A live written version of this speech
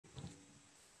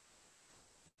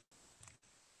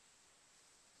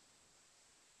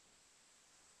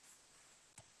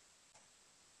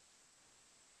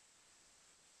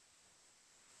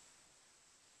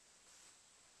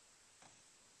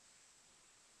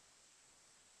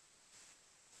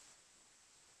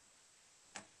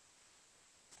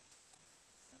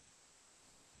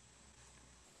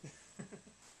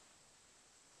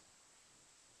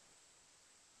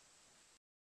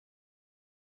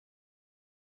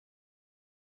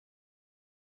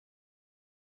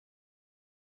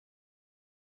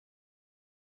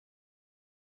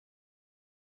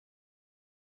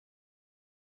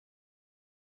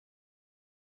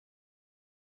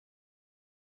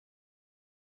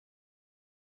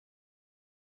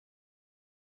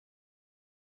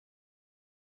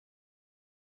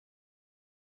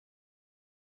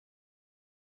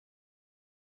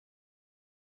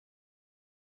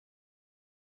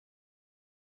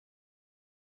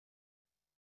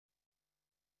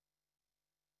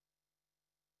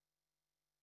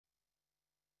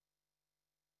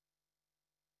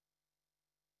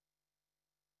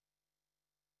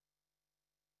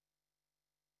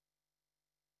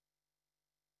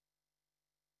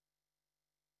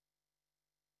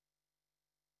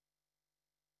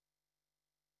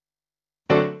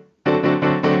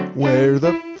where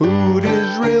the food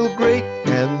is real great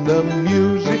and the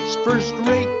music's first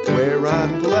rate, where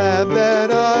I'm glad that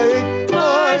I ate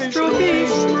Maestro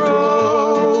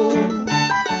Bistro.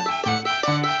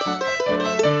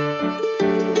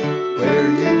 Where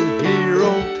you hear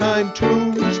old-time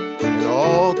tunes and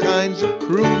all kinds of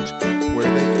croons,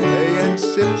 where they play and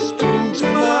sip spoons,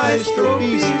 Maestro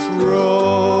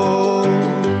Bistro.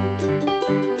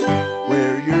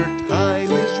 Where your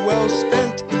time is well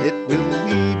spent, it will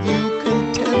leave you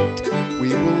content. We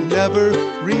will never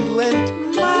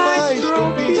relent,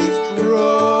 Maestro Bistro.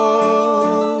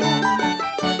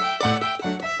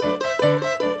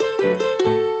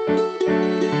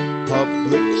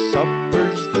 Public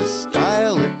supper's the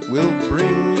style, it will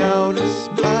bring out a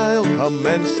smile. Come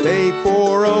and stay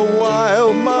for a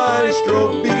while,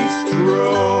 Maestro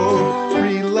Bistro.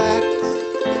 Relax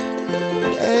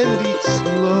and eat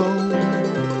slow,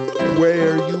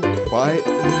 where you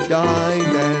quietly dine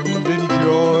and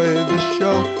enjoy the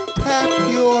show. Tap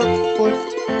your foot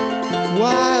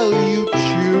while you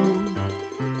chew,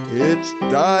 it's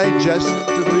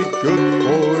digestively good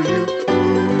for you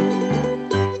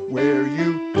too. Where you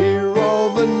hear all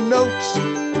the notes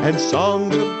and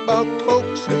songs about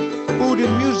folks, food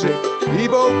and music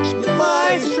evokes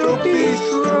Maestro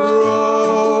Bistro.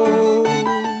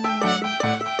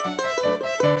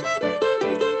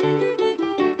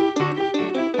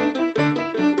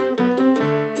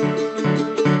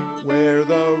 Where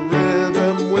the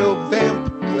rhythm will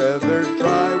vamp, whether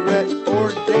dry, wet,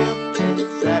 or damp,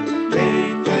 it's at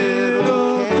Main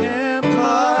Fiddle Camp,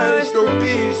 Maestro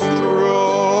Bistro.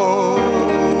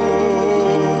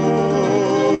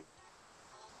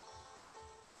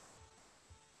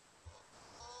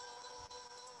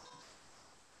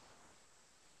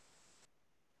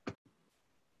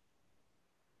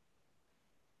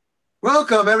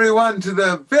 Welcome, everyone, to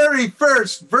the very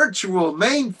first virtual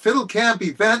Main Fiddle Camp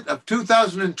event of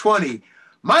 2020,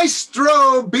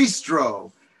 Maestro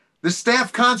Bistro, the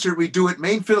staff concert we do at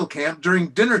Main Fiddle Camp during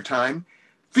dinner time,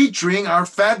 featuring our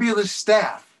fabulous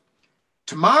staff.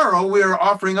 Tomorrow, we are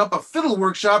offering up a fiddle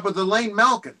workshop with Elaine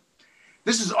Malkin.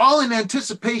 This is all in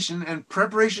anticipation and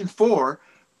preparation for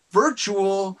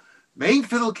virtual Main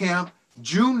Fiddle Camp,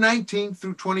 June 19th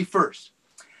through 21st.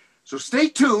 So stay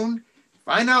tuned.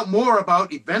 Find out more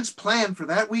about events planned for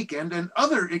that weekend and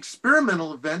other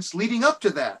experimental events leading up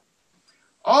to that.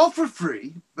 All for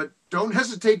free, but don't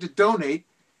hesitate to donate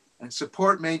and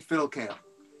support Main Fiddle Camp.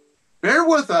 Bear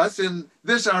with us in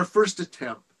this, our first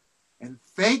attempt, and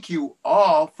thank you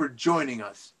all for joining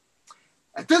us.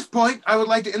 At this point, I would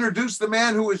like to introduce the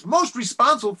man who is most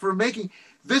responsible for making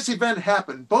this event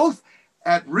happen, both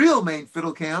at real Main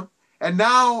Fiddle Camp and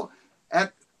now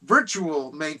at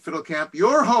virtual Main Fiddle Camp,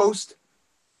 your host,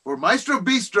 for Maestro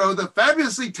Bistro, the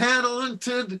fabulously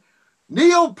talented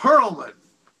Neil Pearlman.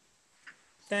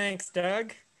 Thanks,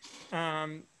 Doug.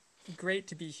 Great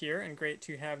to be here and great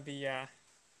to have the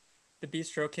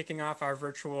Bistro kicking off our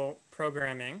virtual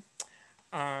programming.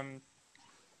 It's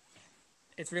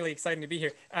really exciting to be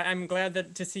here. I'm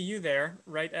glad to see you there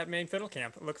right at Main Fiddle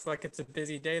Camp. It looks like it's a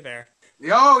busy day there.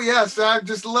 Oh, yes. I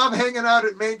just love hanging out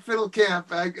at Main Fiddle Camp.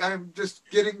 I'm just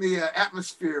getting the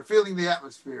atmosphere, feeling the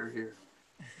atmosphere here.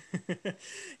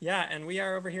 Yeah, and we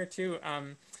are over here too.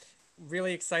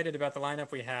 Really excited about the lineup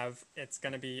we have. It's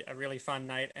going to be a really fun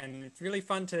night, and it's really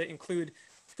fun to include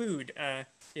food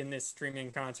in this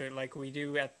streaming concert like we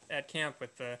do at camp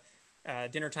with the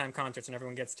dinner time concerts, and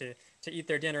everyone gets to eat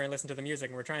their dinner and listen to the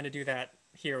music, and we're trying to do that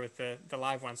here with the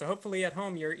live one. So hopefully at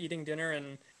home you're eating dinner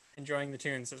and enjoying the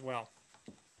tunes as well.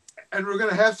 And we're going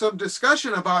to have some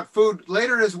discussion about food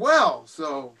later as well.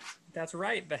 So that's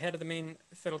right. The head of the Main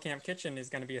Fiddle Camp kitchen is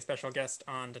going to be a special guest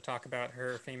on to talk about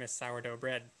her famous sourdough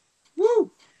bread.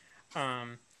 Woo!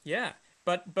 Yeah,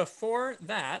 but before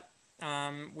that,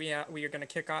 we are going to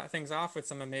kick things off with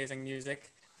some amazing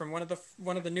music from one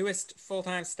of the newest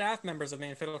full-time staff members of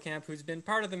Main Fiddle Camp, who's been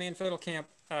part of the Main Fiddle Camp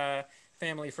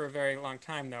family for a very long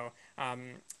time, though.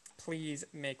 Please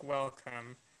make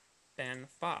welcome Ben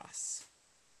Foss.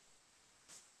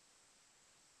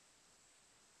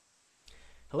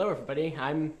 Hello, everybody.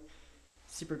 I'm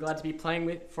super glad to be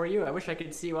playing for you. I wish I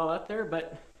could see you all out there,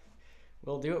 but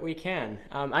we'll do what we can.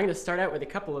 I'm going to start out with a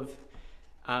couple of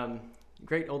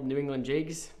great old New England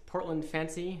jigs, Portland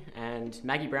Fancy and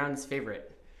Maggie Brown's Favorite.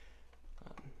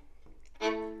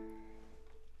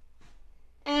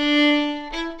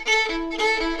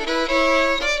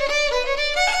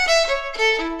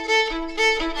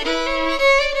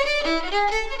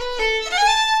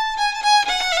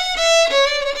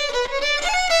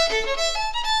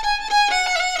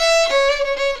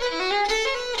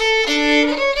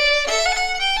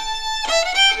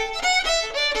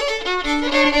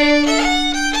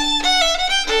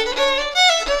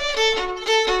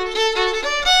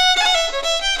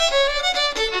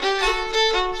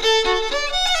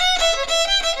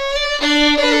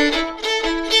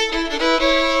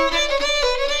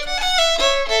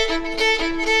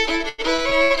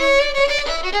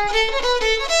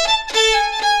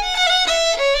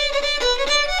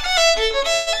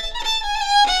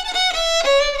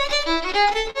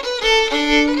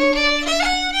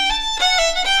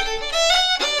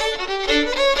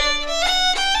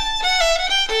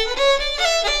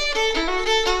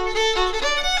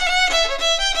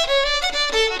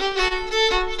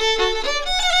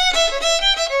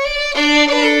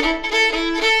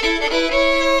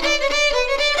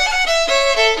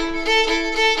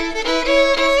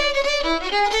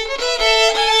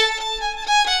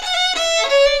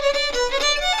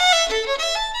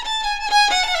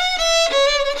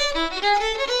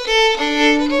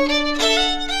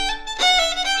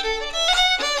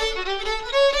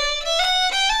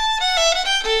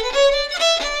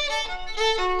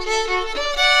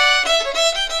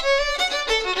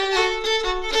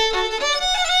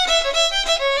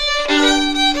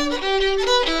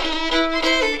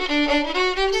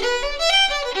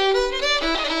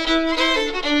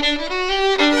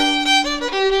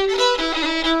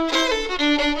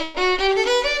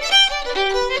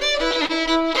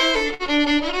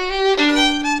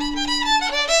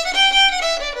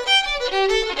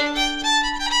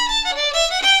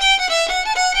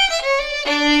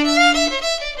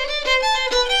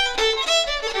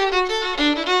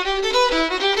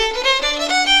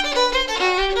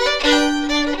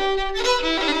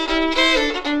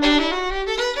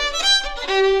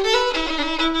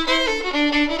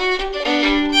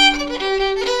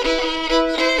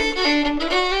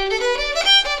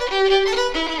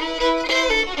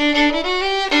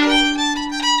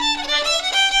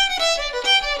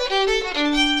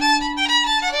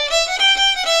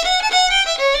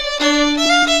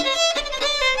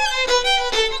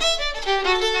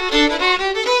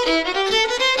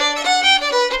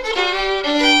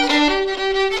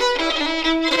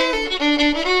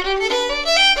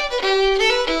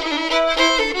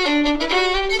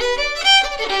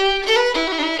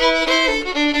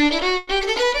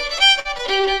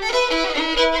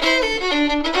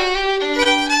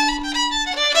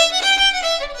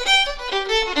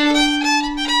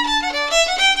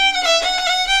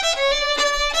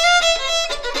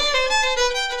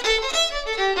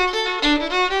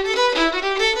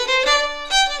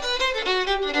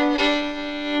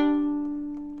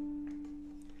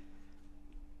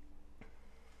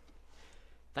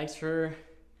 thanks for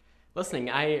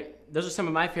listening. Those are some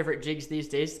of my favorite jigs these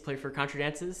days to play for contra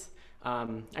dances.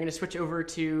 I'm going to switch over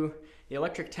to the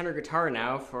electric tenor guitar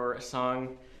now for a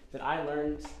song that I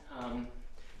learned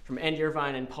from Andy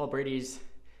Irvine and Paul Brady's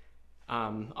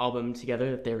album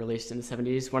together that they released in the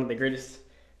 70s, one of the greatest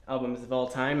albums of all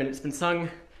time, and it's been sung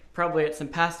probably at some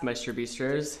past Maestro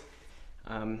Bistros.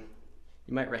 You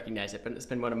might recognize it, but it's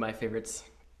been one of my favorites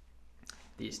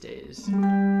these days.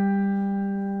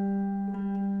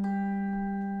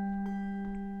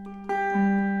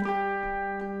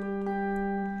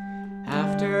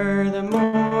 After the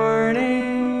morning,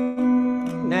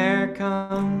 there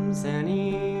comes an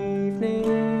evening,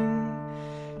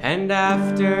 and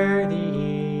after the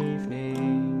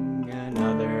evening,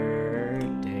 another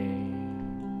day.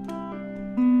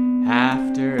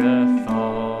 After a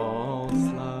false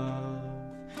love,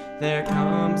 there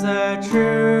comes a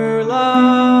true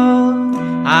love.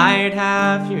 I'd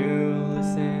have you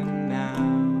listen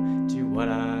now to what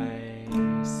I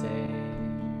say.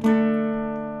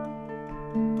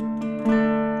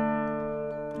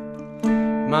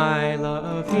 My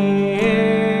love, he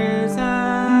is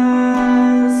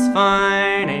as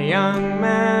fine a young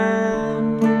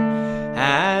man,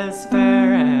 as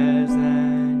fair as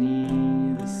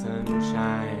any the sun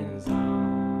shines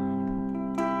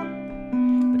on.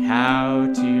 But how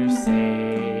to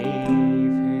save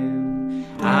him,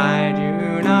 I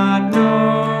do not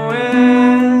know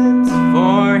it,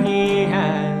 for he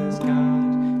has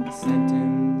got a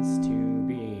sentence to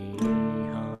be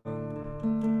hung.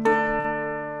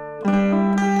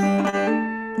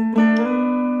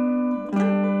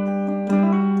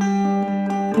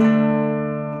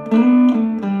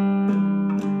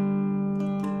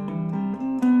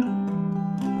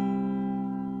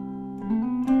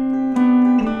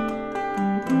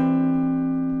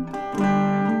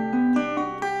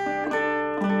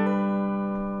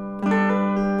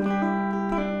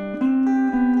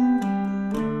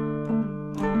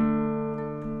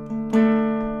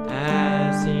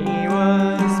 As he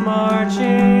was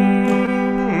marching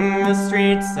the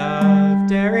streets of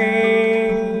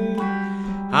Derry,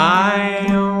 I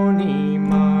only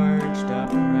marched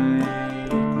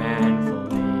upright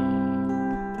manfully,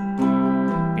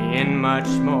 being much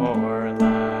more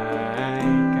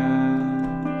like a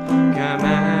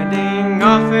commanding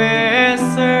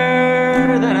officer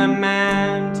than a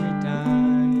man to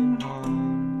die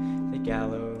upon the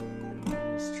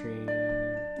gallows tree.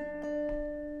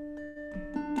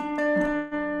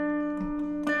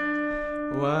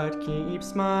 What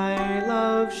keeps my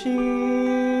love, she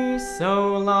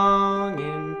so long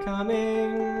in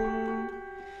coming?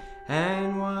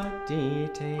 And what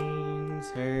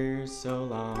detains her so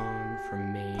long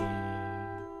from me?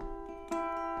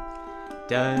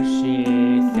 Does she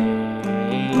think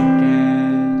it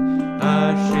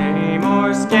a shame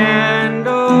or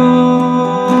scandal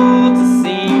to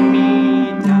see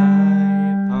me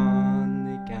die upon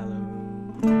the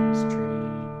gallows tree?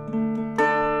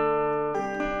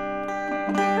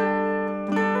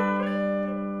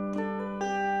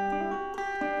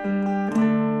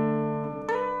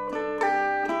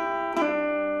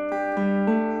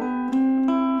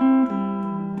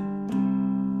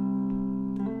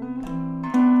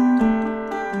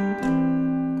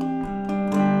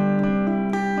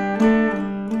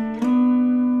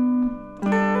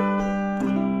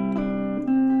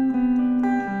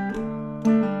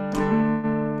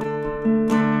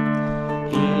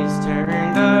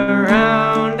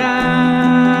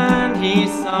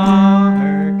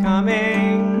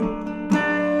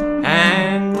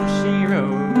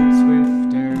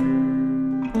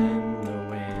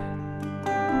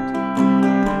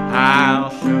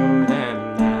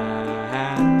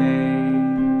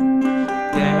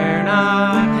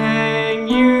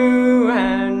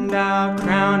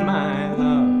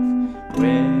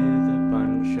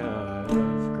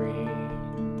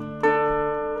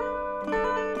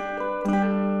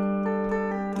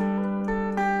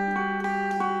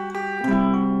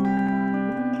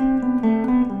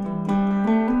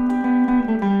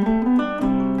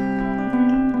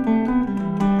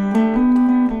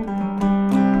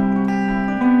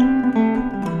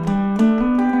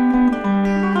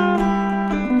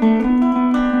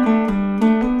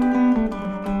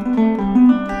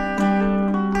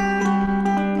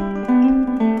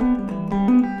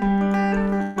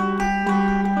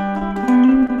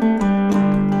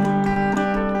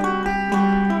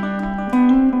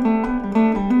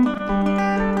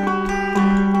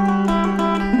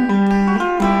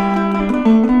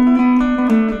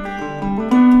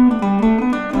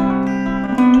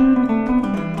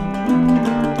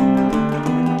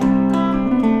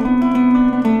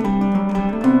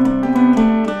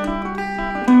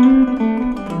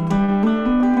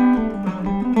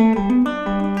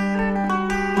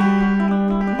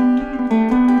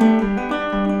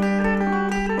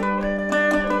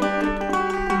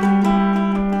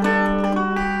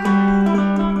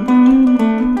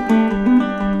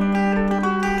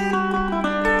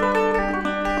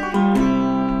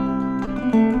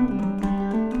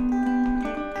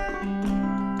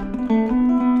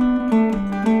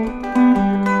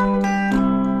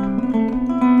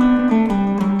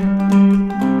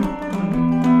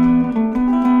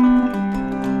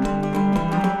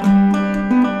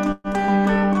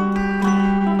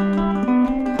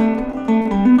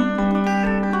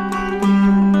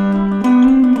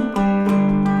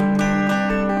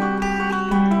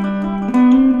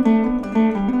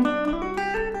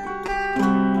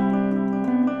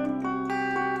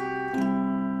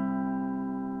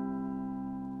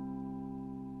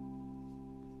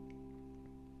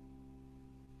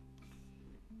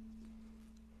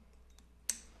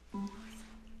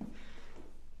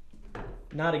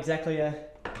 not exactly a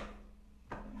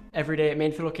everyday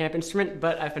main fiddle camp instrument,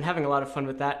 but I've been having a lot of fun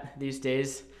with that these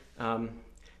days,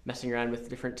 messing around with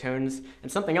different tones.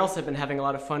 And something else I've been having a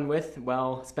lot of fun with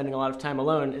while spending a lot of time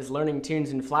alone is learning tunes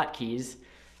in flat keys.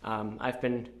 I've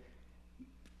been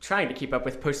trying to keep up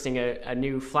with posting a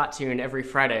new flat tune every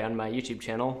Friday on my YouTube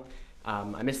channel.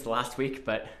 I missed the last week,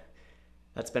 but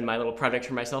that's been my little project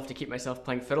for myself to keep myself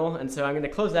playing fiddle. And so I'm going to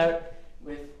close out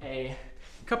with a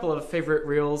couple of favorite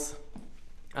reels.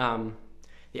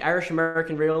 The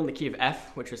Irish-American reel in the key of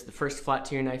F, which was the first flat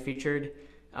tune I featured.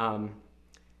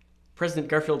 President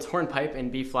Garfield's hornpipe in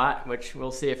B flat, which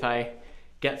we'll see if I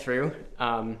get through.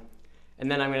 And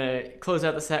then I'm going to close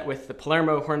out the set with the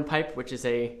Palermo hornpipe, which is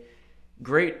a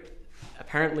great,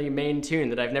 apparently main tune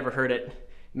that I've never heard at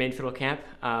main fiddle camp,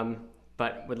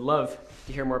 but would love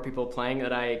to hear more people playing,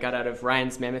 that I got out of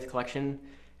Ryan's Mammoth collection,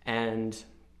 and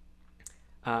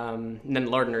then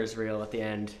Lardner's reel at the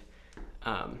end.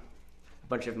 A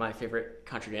bunch of my favorite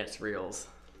contradance reels.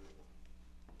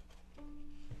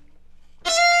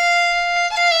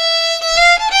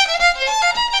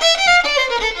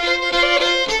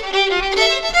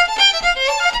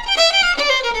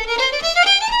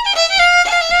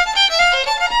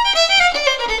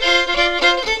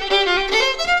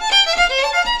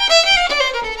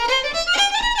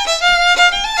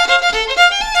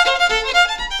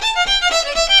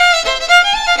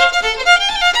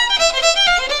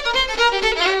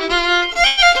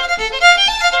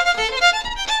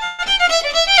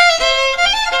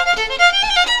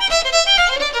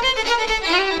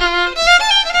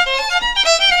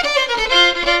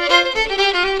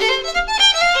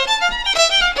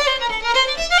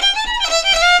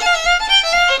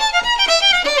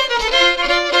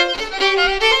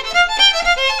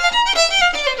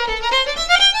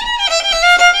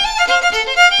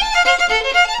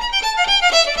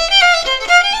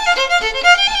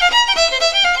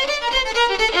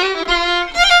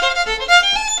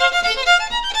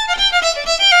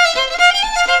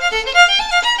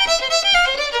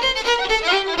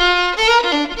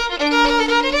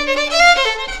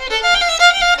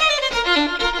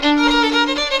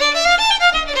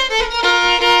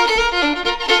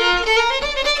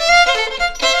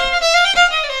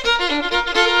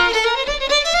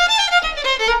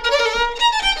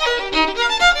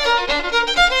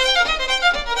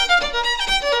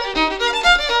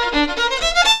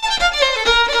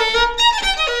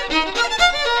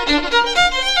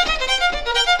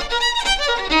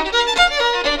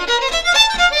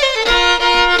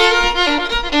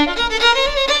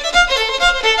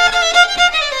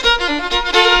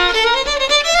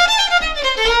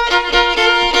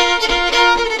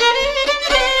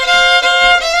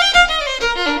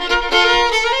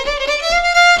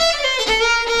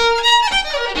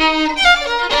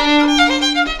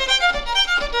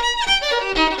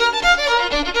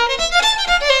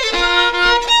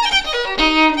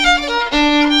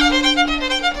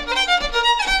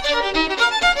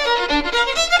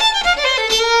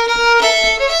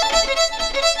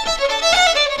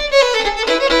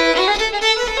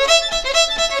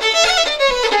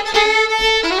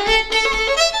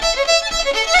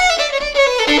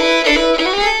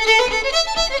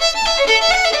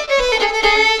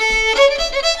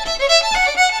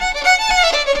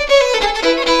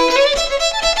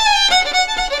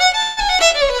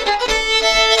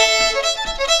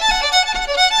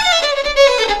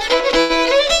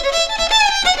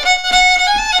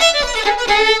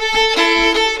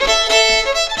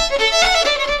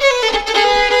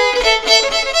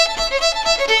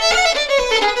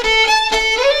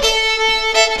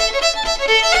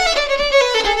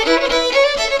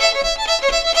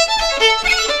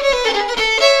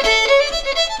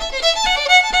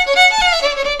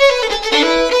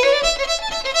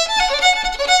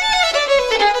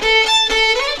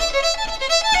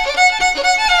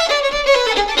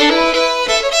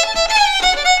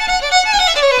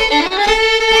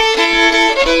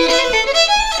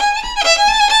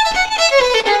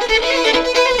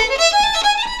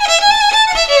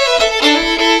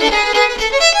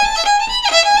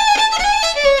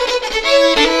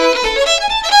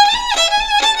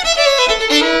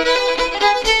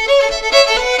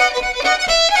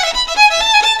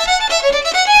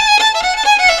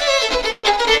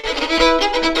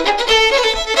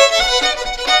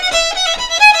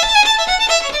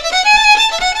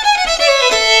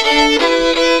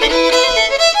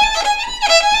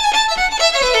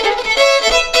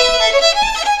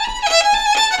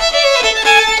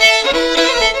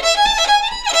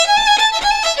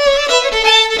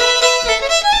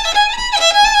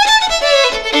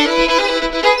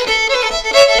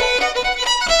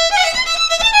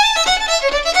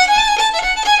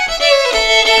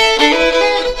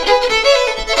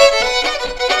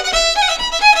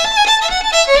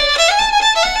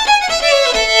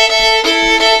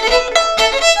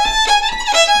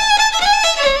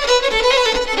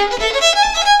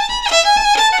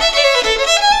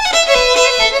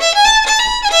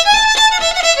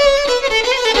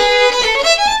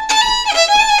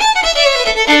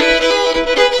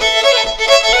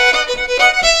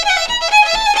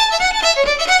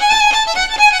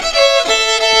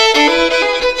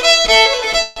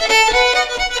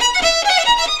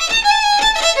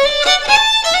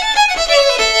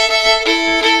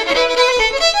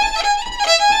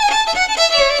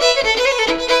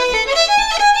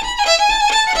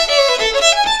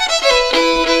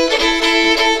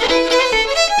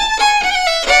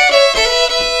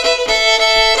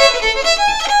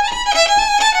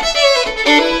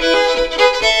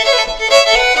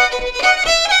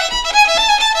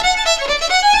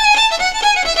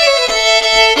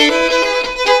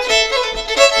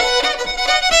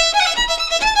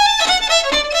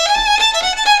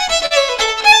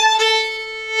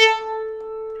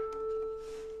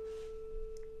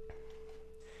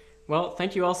 Well,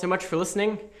 thank you all so much for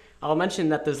listening. I'll mention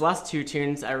that those last two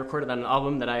tunes I recorded on an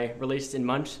album that I released in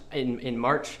March.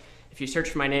 If you search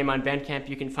for my name on Bandcamp,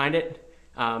 you can find it.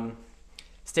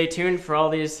 Stay tuned for all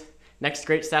these next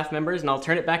great staff members, and I'll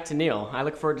turn it back to Neil. I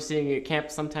look forward to seeing you at camp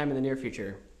sometime in the near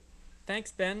future.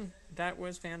 Thanks, Ben. That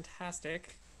was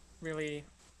fantastic. Really,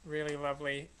 really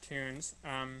lovely tunes.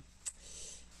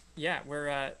 Yeah,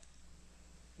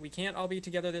 we can't all be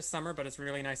together this summer, but it's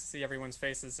really nice to see everyone's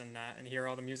faces and hear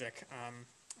all the music.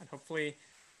 And hopefully,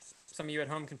 some of you at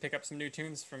home can pick up some new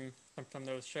tunes from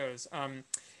those shows.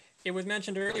 It was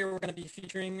mentioned earlier we're going to be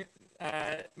featuring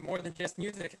more than just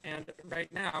music, and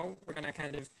right now we're going to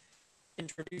kind of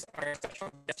introduce our special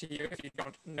guest to you. If you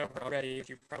don't know her already, which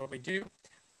you probably do.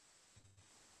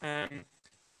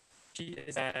 She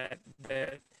is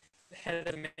the head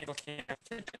of the Maple Camp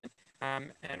Kitchen,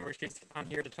 and she's on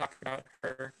here to talk about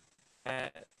her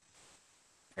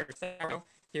sourdough.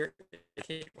 Here is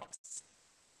Kate Wallace.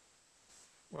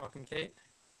 Welcome, Kate.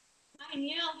 Hi,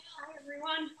 Neil. Hi,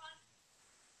 everyone.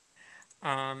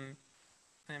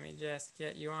 Let me just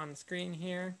get you on the screen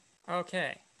here.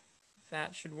 Okay,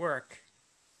 that should work.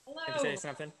 Hello. Did you say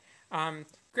something?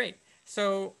 Great.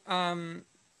 So,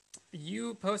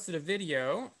 you posted a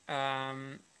video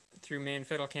through Maine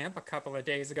Fiddle Camp a couple of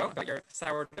days ago about your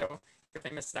sourdough, your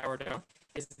famous sourdough.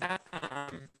 Is that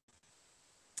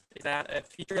a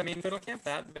feature of Maine Fiddle Camp?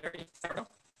 That very sourdough?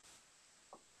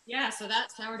 Yeah, so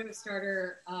that sourdough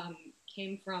starter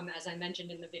came from, as I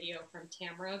mentioned in the video, from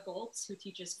Tamara Goltz, who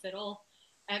teaches fiddle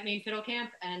at Maine Fiddle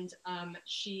Camp, and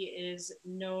she is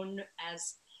known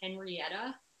as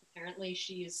Henrietta. Apparently,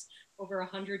 she's over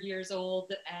 100 years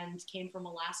old and came from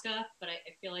Alaska, but I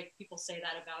feel like people say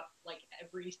that about like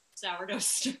every sourdough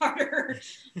starter.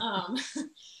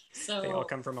 So they all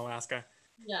come from Alaska.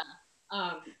 Yeah.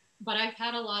 But I've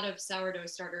had a lot of sourdough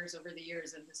starters over the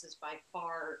years, and this is by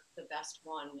far the best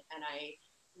one. And I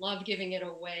love giving it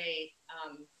away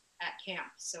at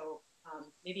camp. So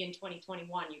maybe in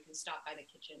 2021, you can stop by the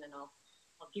kitchen and I'll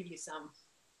give you some.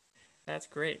 That's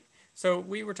great. So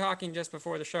we were talking just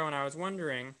before the show, and I was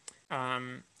wondering,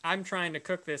 I'm trying to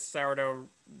cook this sourdough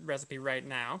recipe right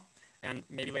now, and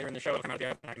maybe later in the show it'll come out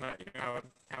the oven,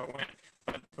 how it went.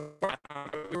 But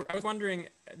I was wondering,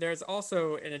 there's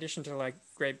also, in addition to like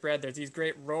great bread, there's these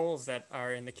great rolls that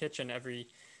are in the kitchen every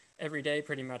day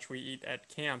pretty much we eat at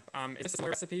camp. Is this a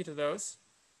recipe to those?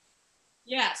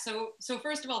 Yeah, so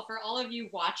first of all, for all of you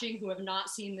watching who have not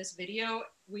seen this video,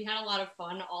 we had a lot of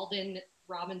fun. Alden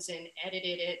Robinson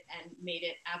edited it and made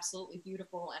it absolutely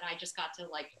beautiful, and I just got to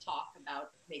like talk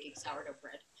about making sourdough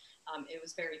bread. It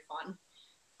was very fun.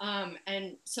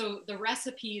 And so the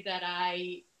recipe that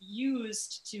I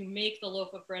used to make the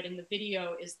loaf of bread in the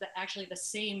video is actually the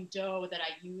same dough that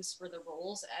I use for the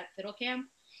rolls at Fiddle Camp.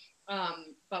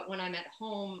 But when I'm at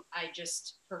home, I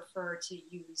just prefer to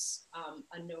use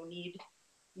a no-knead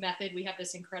method. We have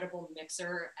this incredible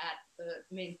mixer at the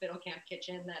Maine Fiddle Camp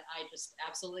kitchen that I just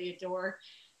absolutely adore.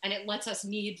 And it lets us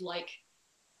knead like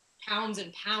pounds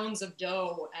and pounds of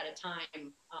dough at a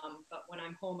time. But when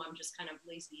I'm home, I'm just kind of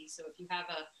lazy. So if you have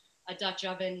a Dutch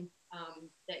oven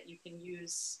that you can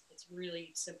use, it's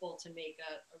really simple to make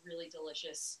a really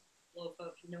delicious loaf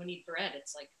of no-knead bread.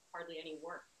 It's like hardly any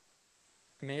work.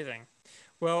 Amazing.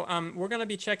 Well, we're going to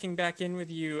be checking back in with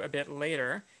you a bit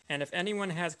later, and if anyone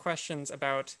has questions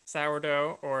about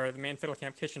sourdough or the Maine Fiddle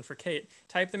Camp Kitchen for Kate,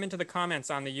 type them into the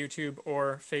comments on the YouTube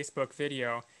or Facebook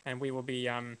video, and we will be,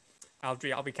 I'll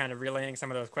be kind of relaying some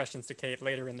of those questions to Kate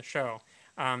later in the show.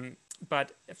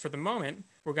 But for the moment,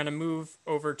 we're going to move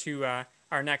over to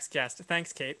our next guest.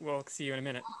 Thanks, Kate. We'll see you in a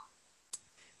minute.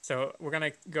 So we're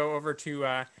going to go over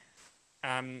to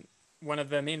one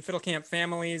of the Maine Fiddle Camp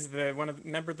families,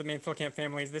 member of the Maine Fiddle Camp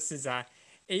families. This is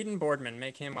Aidan Boardman.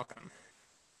 Make him welcome.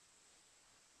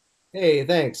 Hey,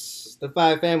 thanks. The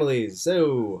five families.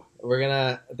 So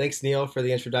thanks Neil for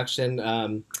the introduction.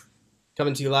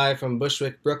 Coming to you live from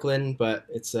Bushwick, Brooklyn, but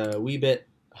it's a wee bit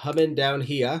humming down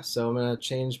here. So I'm going to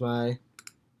change my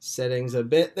settings a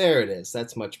bit. There it is.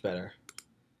 That's much better.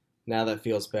 Now that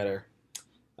feels better.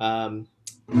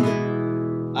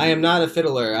 I am not a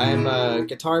fiddler. I am a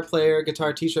guitar player,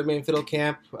 guitar teacher at Maine Fiddle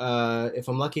Camp, if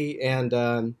I'm lucky. And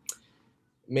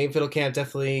Maine Fiddle Camp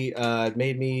definitely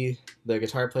made me the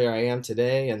guitar player I am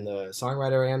today and the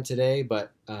songwriter I am today.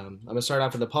 But I'm going to start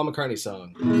off with a Paul McCartney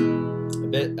song. A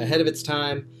bit ahead of its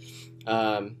time,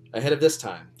 ahead of this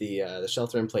time, the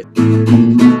Shelter in Place.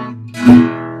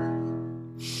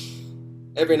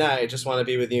 Every night, I just want to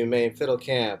be with you, Maine Fiddle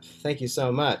Camp. Thank you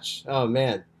so much. Oh,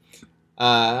 man.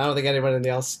 I don't think anyone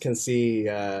else can see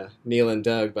Neil and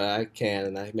Doug, but I can,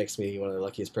 and that makes me one of the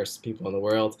luckiest people in the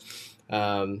world.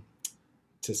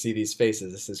 to see these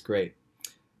faces. This is great.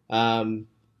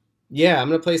 Yeah, I'm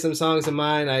gonna play some songs of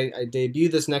mine. I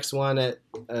debuted this next one at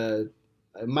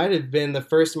it might have been the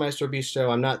first Maestro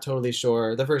Bistro. I'm not totally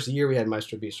sure. The first year we had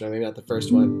Maestro Bistro, maybe not the first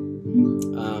one.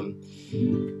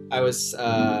 I was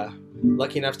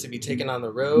lucky enough to be taken on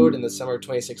the road in the summer of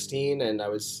 2016, and I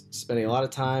was spending a lot of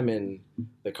time in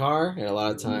the car and a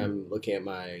lot of time looking at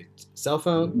my cell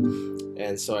phone.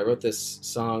 And so I wrote this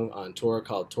song on tour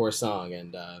called Tour Song,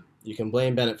 and you can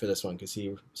blame Bennett for this one because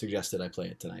he suggested I play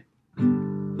it tonight.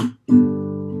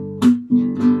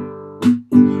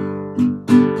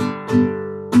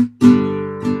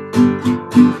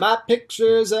 My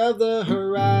pictures of the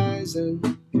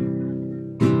horizon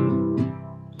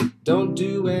don't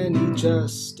do any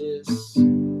justice.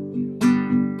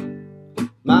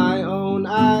 My own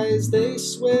eyes, they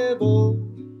swivel,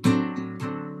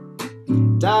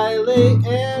 dilate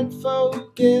and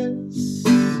focus.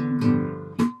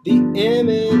 The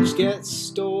image gets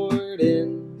stored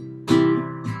in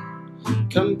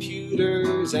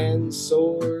computers and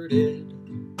sorted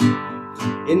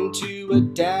into a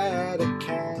data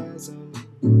chasm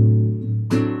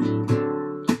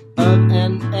of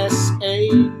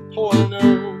NSA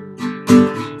porno.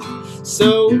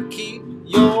 So keep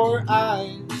your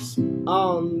eyes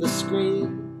on the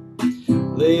screen,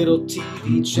 little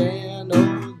TV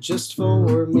channel just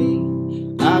for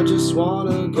me. I just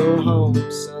wanna go home,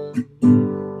 son,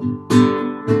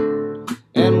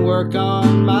 and work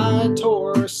on my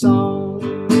tour song.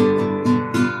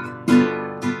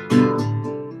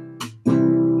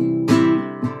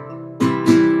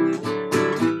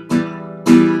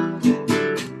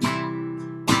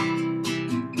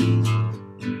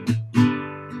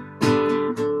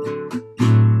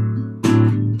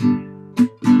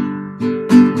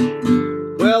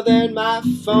 Well, then my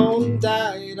phone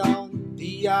died on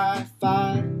the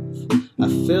I-5. I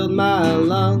filled my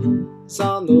lungs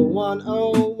on the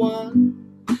 101.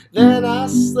 Then I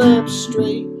slept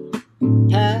straight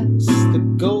past the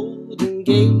Golden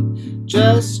Gate,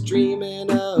 just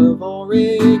dreaming of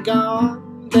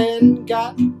Oregon. Then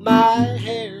got my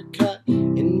hair cut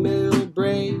in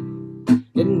Millbrae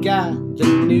and got the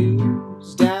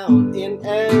news down in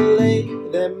LA.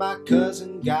 Then my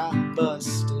cousin got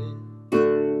busted,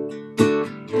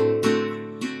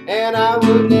 and I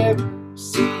will never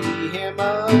see him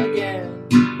again.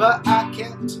 But I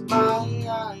kept my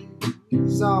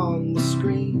eyes on the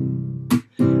screen,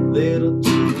 little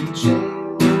TV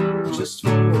channel just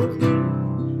for me.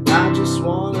 I just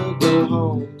wanna go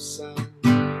home, son,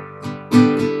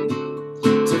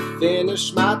 to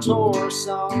finish my tour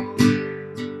song.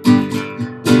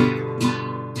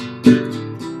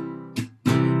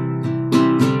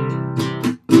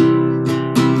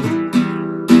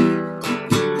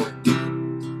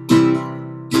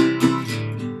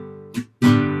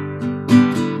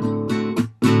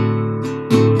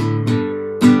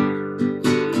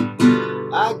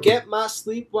 Get my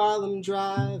sleep while I'm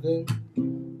driving,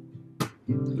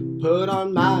 put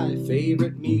on my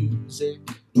favorite music.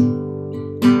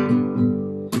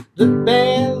 The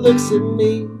band looks at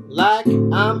me like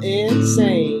I'm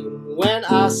insane when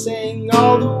I sing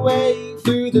all the way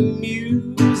through the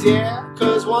muse. Yeah,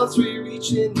 'cause once we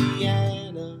reach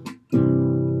Indiana,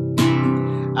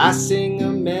 I sing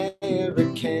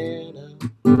Americana,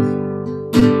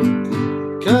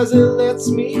 'cause it lets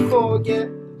me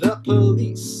forget the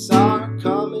police are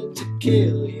coming to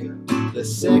kill you the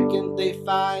second they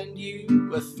find you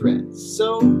a threat.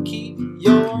 So keep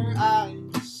your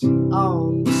eyes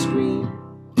on the screen,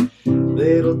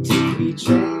 little TV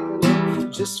channel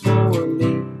just for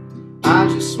me. I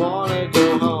just wanna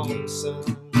go home, son,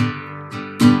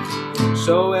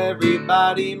 show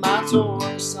everybody my tour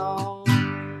song.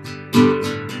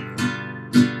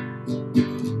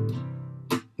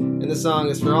 And the song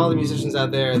is for all the musicians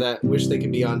out there that wish they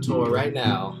could be on tour right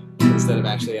now instead of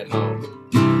actually at home.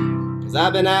 'Cause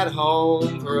I've been at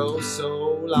home for oh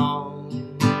so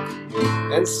long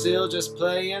and still just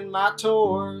playing my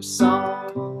tour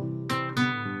song.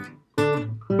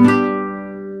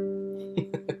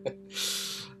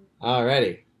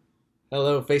 Alrighty.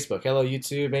 Hello Facebook, hello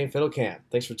YouTube, Main Fiddle Camp.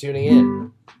 Thanks for tuning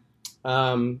in.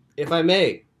 If I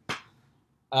may,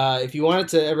 if you wanted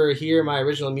to ever hear my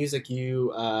original music,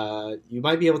 you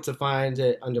might be able to find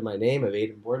it under my name of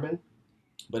Aidan Boardman.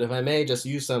 But if I may just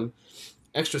use some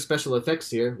extra special effects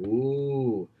here.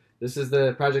 Ooh, this is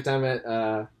the project I'm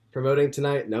at promoting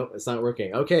tonight. Nope, it's not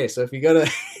working. Okay, so if you go to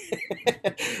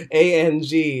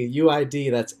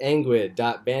ANGUID, that's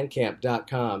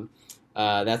anguid.bandcamp.com,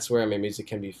 that's where my music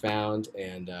can be found,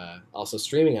 and also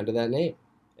streaming under that name,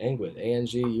 Anguid,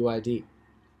 ANGUID.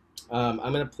 I'm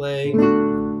going to play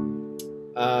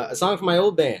a song from my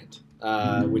old band,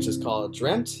 which is called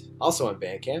Dreamt, also on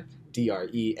Bandcamp,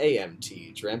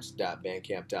 DREAMT,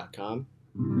 dreamt.bandcamp.com.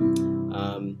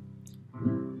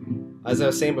 As I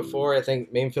was saying before, I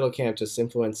think Maine Fiddle Camp just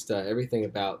influenced everything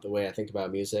about the way I think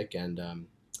about music, and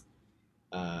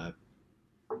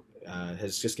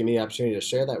has just given me the opportunity to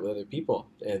share that with other people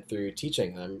and through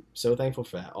teaching. I'm so thankful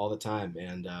for that all the time,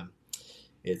 and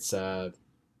it's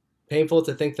painful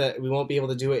to think that we won't be able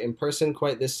to do it in person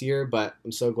quite this year, but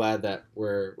I'm so glad that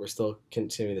we're still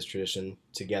continuing this tradition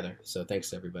together. So thanks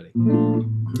to everybody.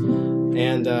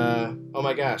 And oh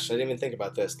my gosh, I didn't even think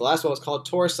about this. The last one was called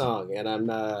Tour Song, and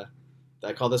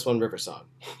I call this one River Song.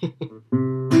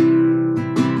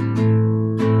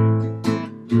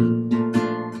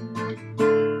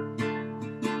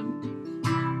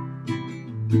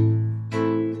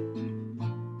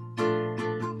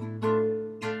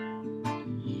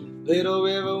 Little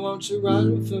river, won't you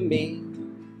run for me?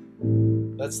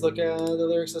 Let's look at the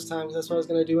lyrics this time, because that's what I was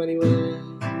going to do anyway.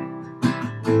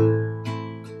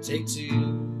 Take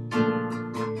two.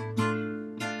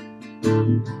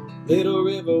 Little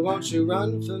river, won't you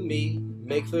run for me?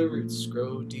 Make the roots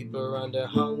grow deeper under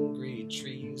hungry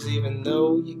trees. Even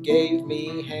though you gave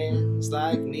me hands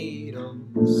like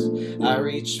needles, I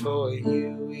reach for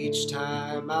you each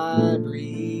time I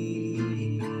breathe.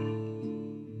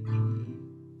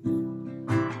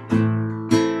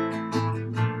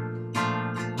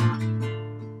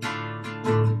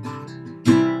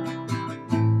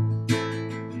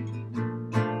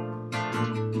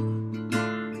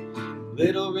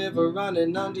 Little river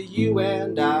running under you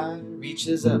and I,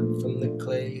 reaches up from the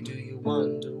clay. Do you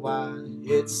wonder why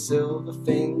its silver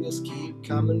fingers keep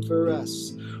coming for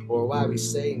us, or why we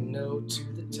say no to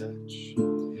the touch?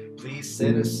 Please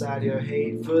set aside your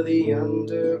hate for the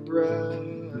underbrush.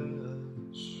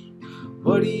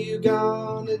 What are you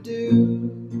gonna do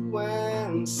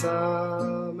when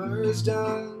summer's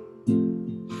done?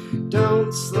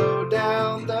 Don't slow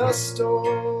down, the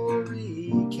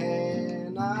story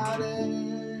cannot end.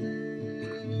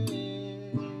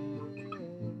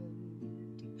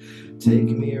 Take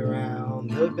me around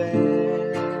the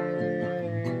bend.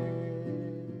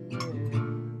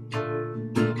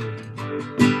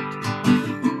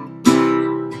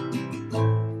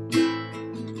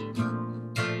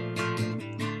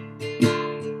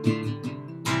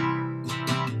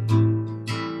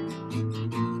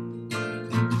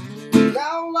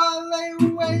 Now I lay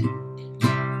awake,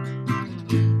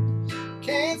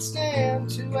 can't stand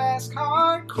to ask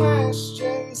hard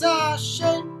questions. I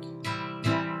shake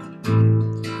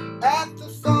at the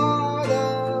thought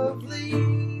of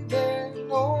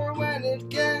leaving, or when it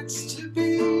gets to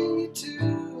be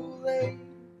too late.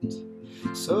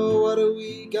 So what are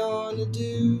we gonna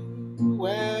do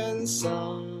when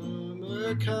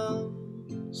summer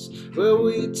comes? Will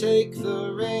we take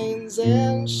the reins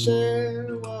and share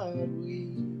what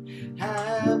we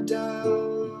have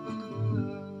done?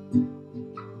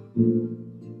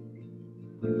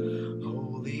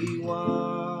 Holy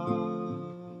One.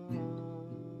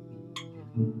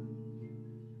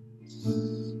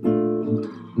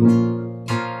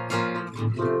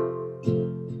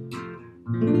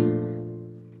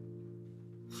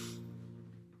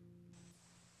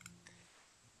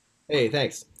 Hey,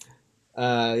 thanks.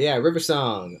 Yeah, River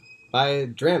Song by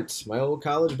Dreamt, my old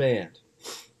college band.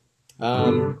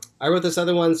 I wrote this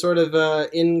other one sort of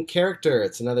in character.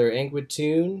 It's another Angwood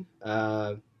tune,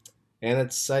 and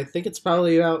I think it's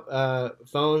probably about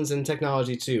phones and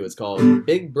technology too. It's called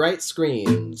Big Bright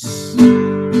Screens.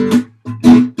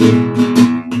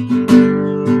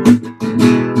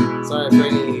 Sorry for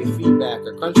any feedback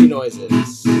or crunchy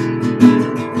noises.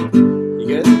 You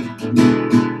good?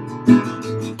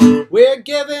 We're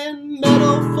given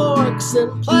metal forks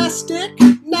and plastic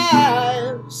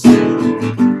knives.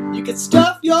 You can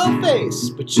stuff your face,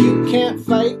 but you can't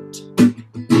fight. It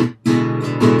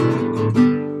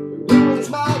ruins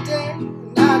my day,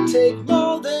 and I take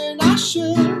more than I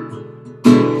should.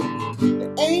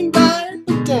 It ain't right,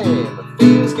 but damn, it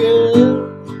feels good.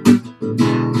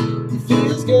 It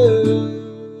feels good.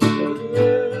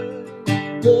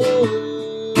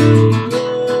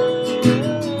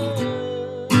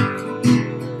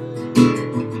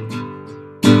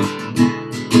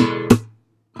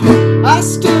 I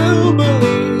still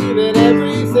believe in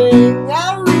everything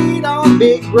I read.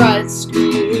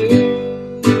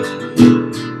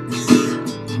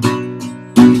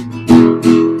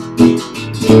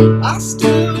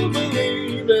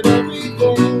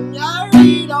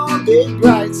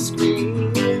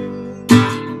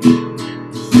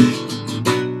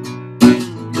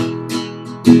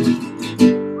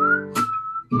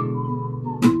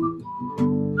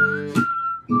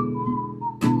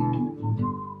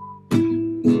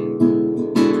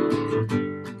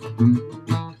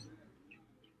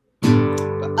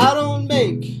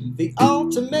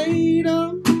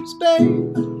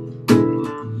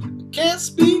 can't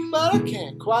speak, but I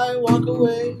can't quite walk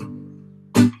away.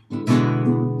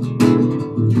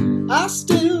 I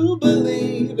still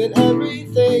believe in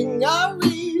everything I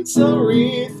read, so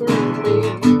read through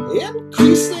me.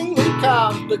 Increasingly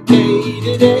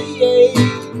complicated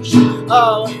age.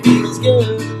 Oh, it feels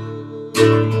good.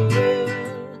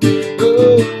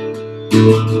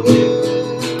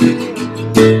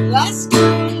 I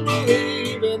still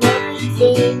believe in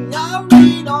everything I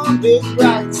read on big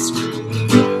bright screens.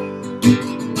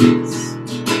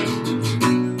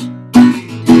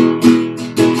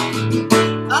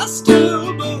 I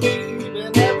still believe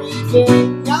in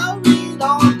everything I read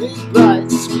on big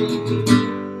bright screens.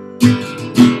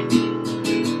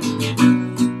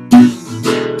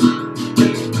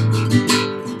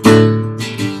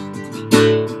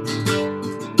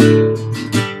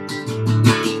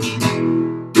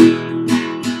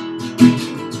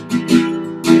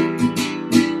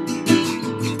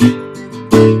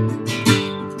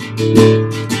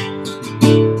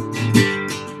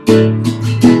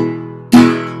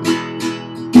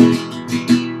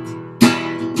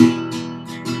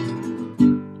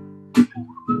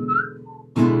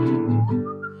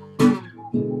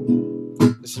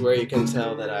 This is where you can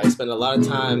tell that I spend a lot of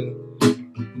time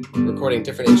recording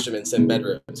different instruments in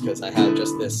bedrooms because I have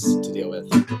just this to deal with.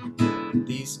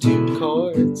 These two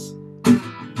chords,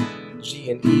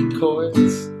 G and E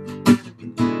chords.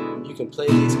 You can play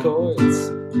these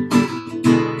chords.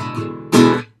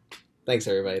 Thanks,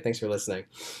 everybody. Thanks for listening.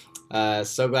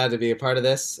 So glad to be a part of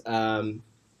this. I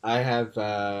have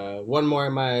one more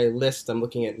on my list. I'm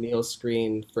looking at Neil's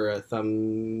screen for a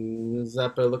thumbs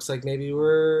up. It looks like maybe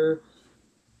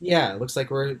it looks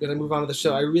like we're going to move on to the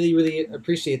show. I really, really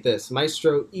appreciate this.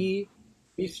 Maestro E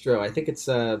Bistro. I think it's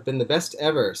been the best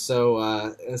ever.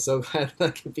 So so glad I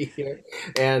can be here.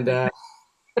 And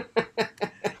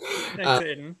Thanks,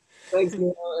 Aidan. thanks,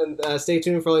 Neil. And stay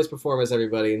tuned for all these performances,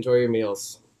 everybody. Enjoy your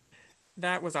meals.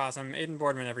 That was awesome. Aidan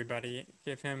Boardman, everybody.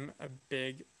 Give him a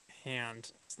big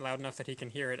hand. It's loud enough that he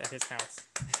can hear it at his house.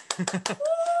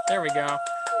 There we go.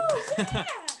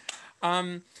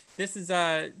 This is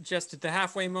just the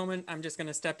halfway moment. I'm just going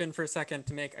to step in for a second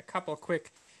to make a couple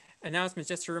quick announcements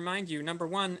just to remind you, number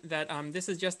one, that this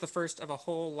is just the first of a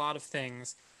whole lot of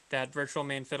things that Virtual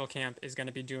Maine Fiddle Camp is going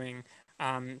to be doing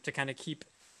to kind of keep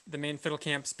the Maine Fiddle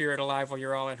Camp spirit alive while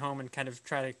you're all at home and kind of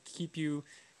try to keep you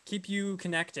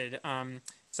connected.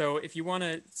 So if you want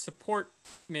to support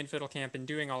Maine Fiddle Camp in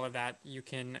doing all of that, you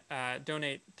can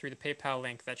donate through the PayPal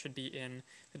link that should be in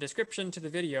the description to the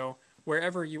video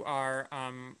wherever you are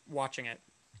watching it.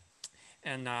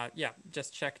 And yeah,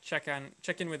 just check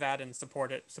in with that and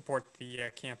support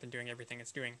the camp and doing everything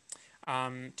it's doing.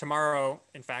 Tomorrow,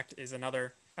 in fact, is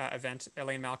another event.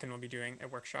 Elaine Malkin will be doing a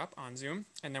workshop on Zoom,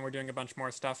 and then we're doing a bunch more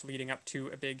stuff leading up to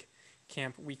a big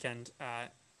camp weekend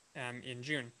in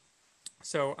June.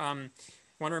 So I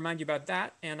want to remind you about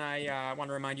that, and I want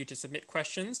to remind you to submit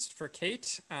questions for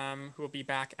Kate, who will be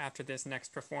back after this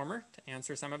next performer to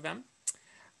answer some of them.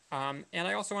 And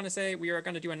I also want to say we are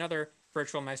going to do another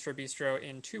virtual Maestro Bistro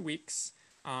in 2 weeks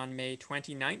on May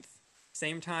 29th.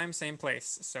 Same time, same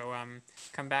place. So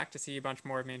come back to see a bunch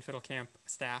more of Maine Fiddle Camp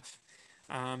staff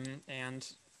and,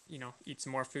 you know, eat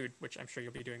some more food, which I'm sure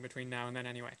you'll be doing between now and then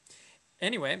anyway.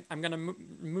 Anyway, I'm going to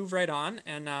move right on.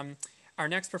 And our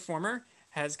next performer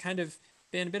has kind of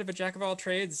been a bit of a jack of all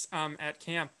trades at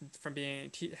camp, from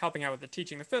helping out with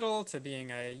teaching the fiddle to being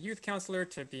a youth counselor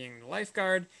to being a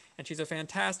lifeguard, and she's a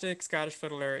fantastic Scottish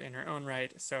fiddler in her own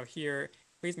right. So here,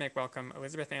 please make welcome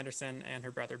Elizabeth Anderson and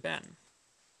her brother Ben.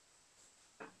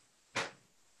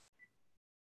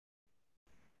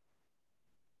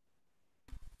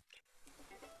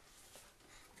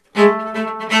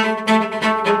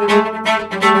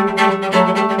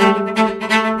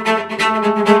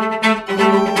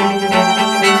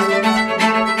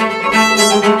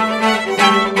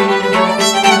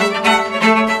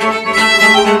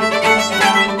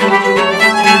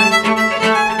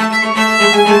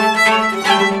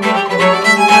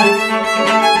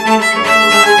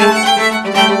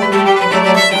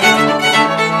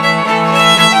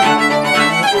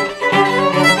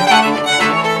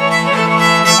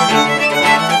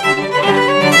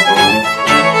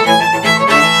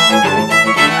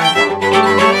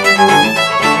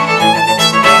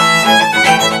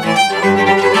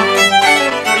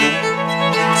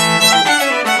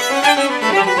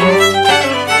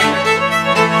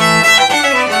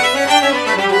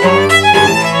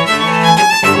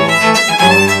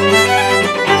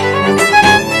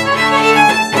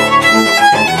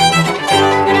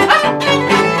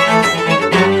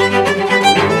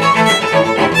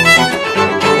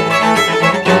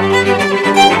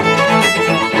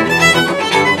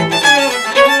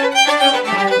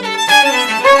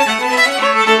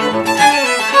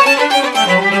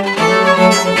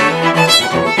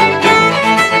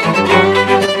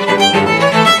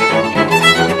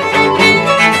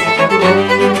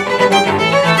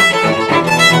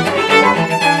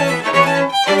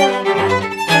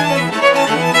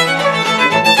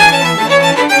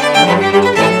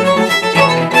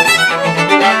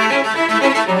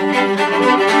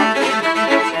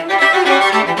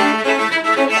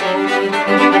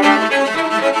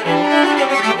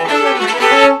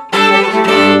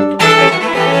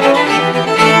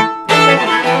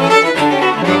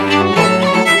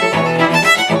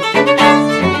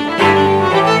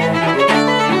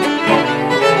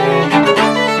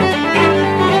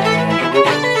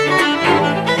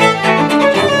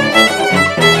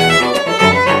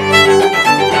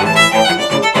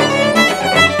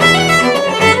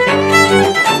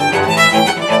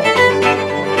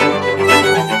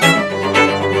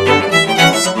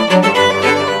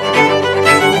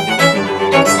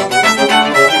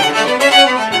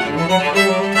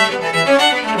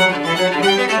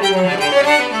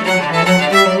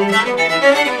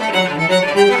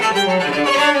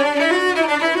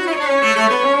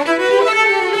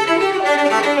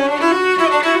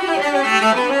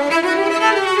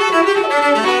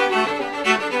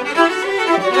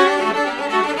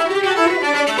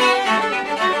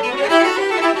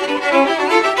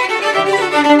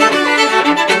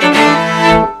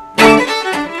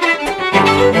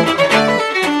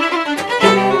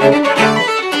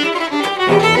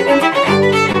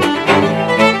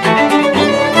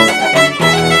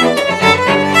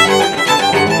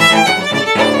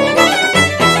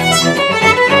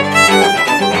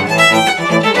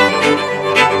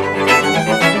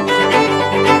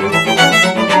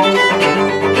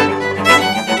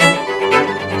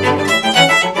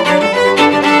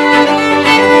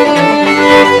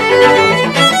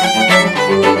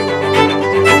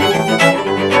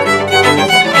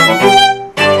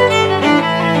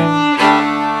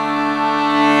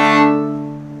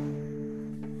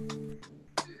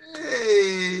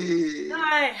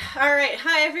 Okay, all right.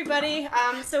 Hi, everybody.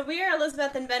 So we are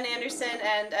Elizabeth and Ben Anderson,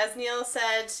 and as Neil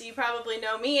said, you probably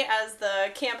know me as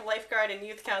the camp lifeguard and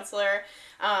youth counselor,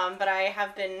 but I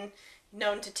have been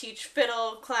known to teach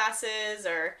fiddle classes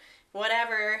or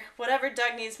whatever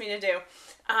Doug needs me to do.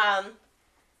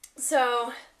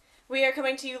 So we are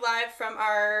coming to you live from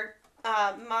our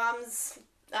mom's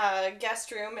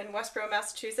guest room in Westboro,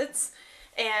 Massachusetts,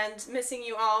 and missing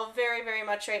you all very, very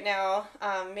much right now.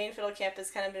 Maine Fiddle Camp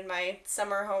has kind of been my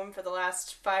summer home for the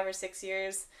last 5 or 6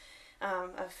 years.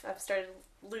 I've started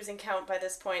losing count by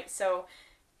this point, so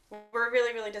we're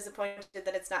really, really disappointed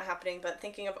that it's not happening, but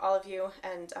thinking of all of you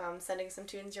and sending some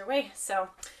tunes your way. So,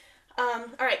 all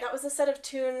right, that was a set of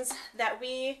tunes that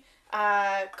we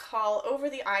call Over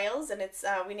the Isles, and it's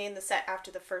we named the set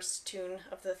after the first tune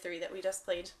of the 3 that we just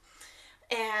played.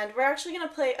 And we're actually going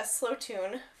to play a slow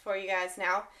tune for you guys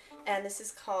now, and this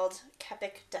is called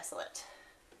Kepik Desolate.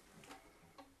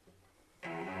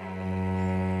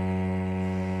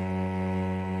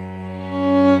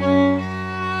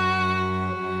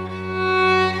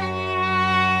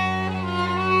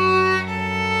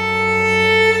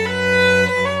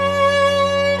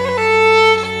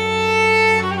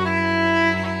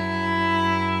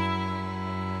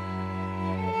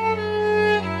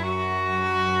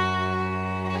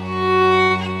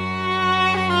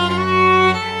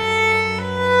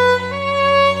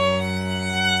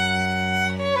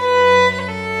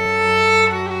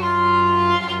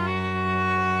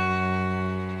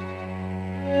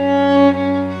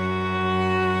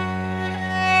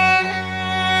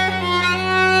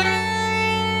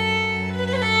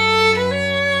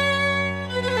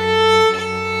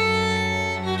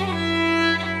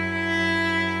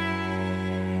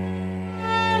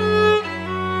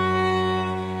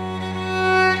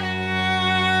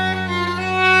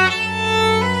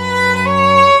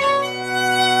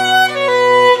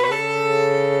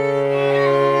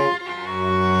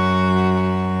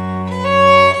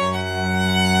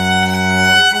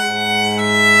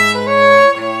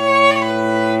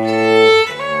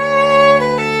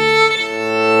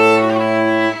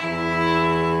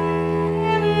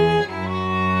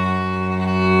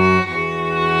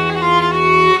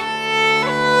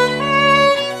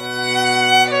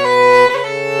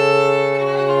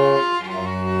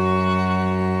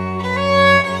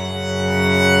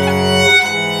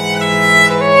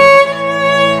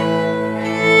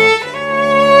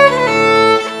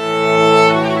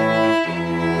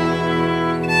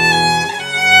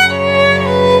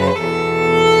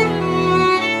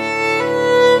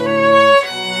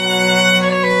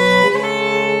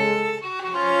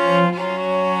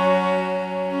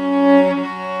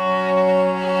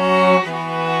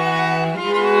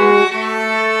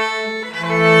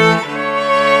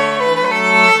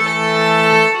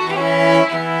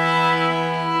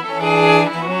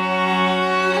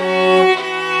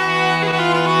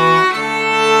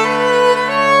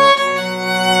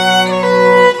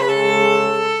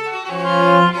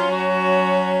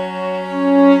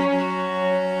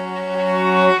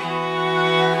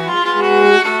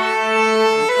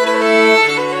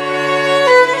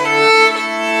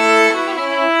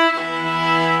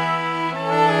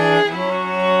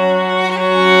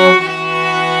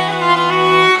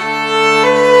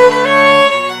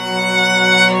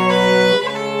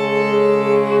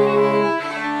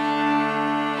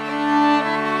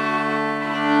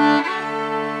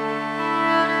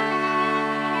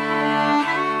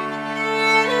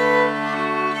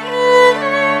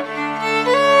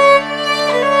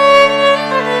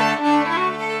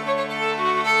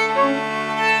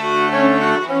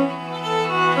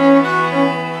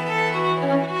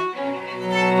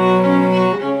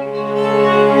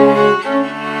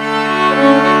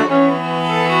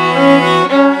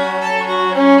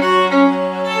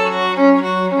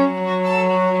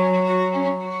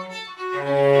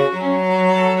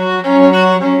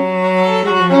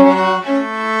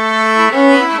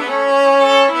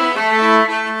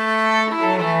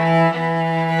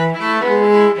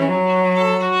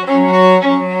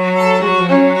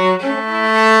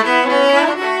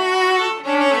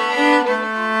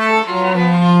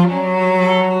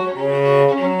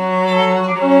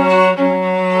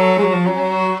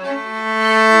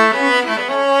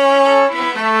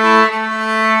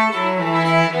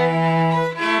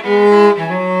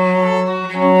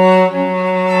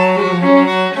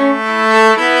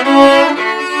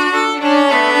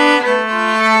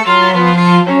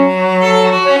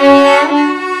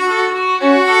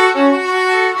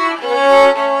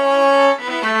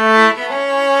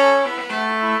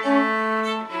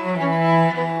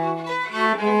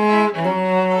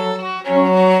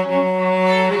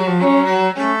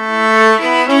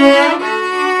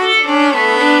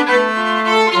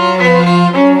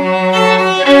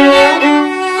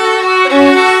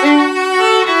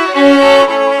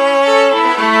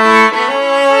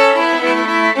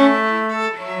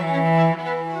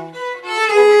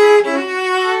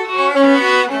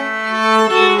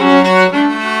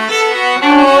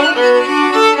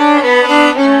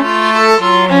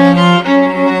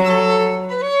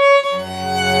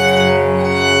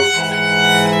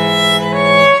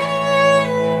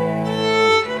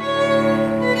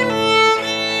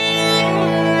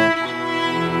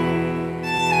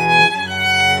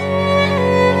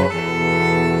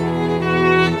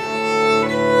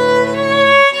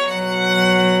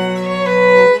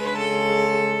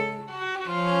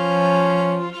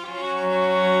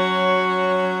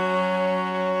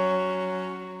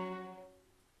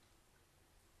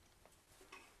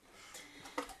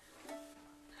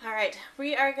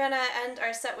 are going to end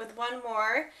our set with one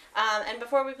more. And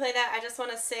before we play that, I just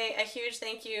want to say a huge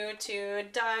thank you to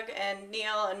Doug and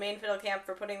Neil and Maine Fiddle Camp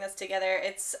for putting this together.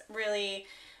 It's really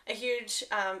a huge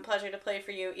pleasure to play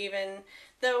for you, even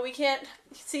though we can't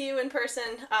see you in person.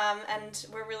 And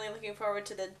we're really looking forward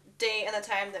to the day and the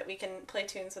time that we can play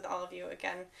tunes with all of you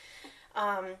again.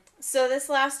 So this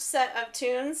last set of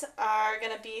tunes are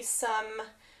going to be some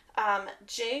a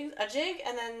jig,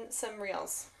 and then some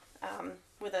reels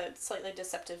with a slightly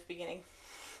deceptive beginning.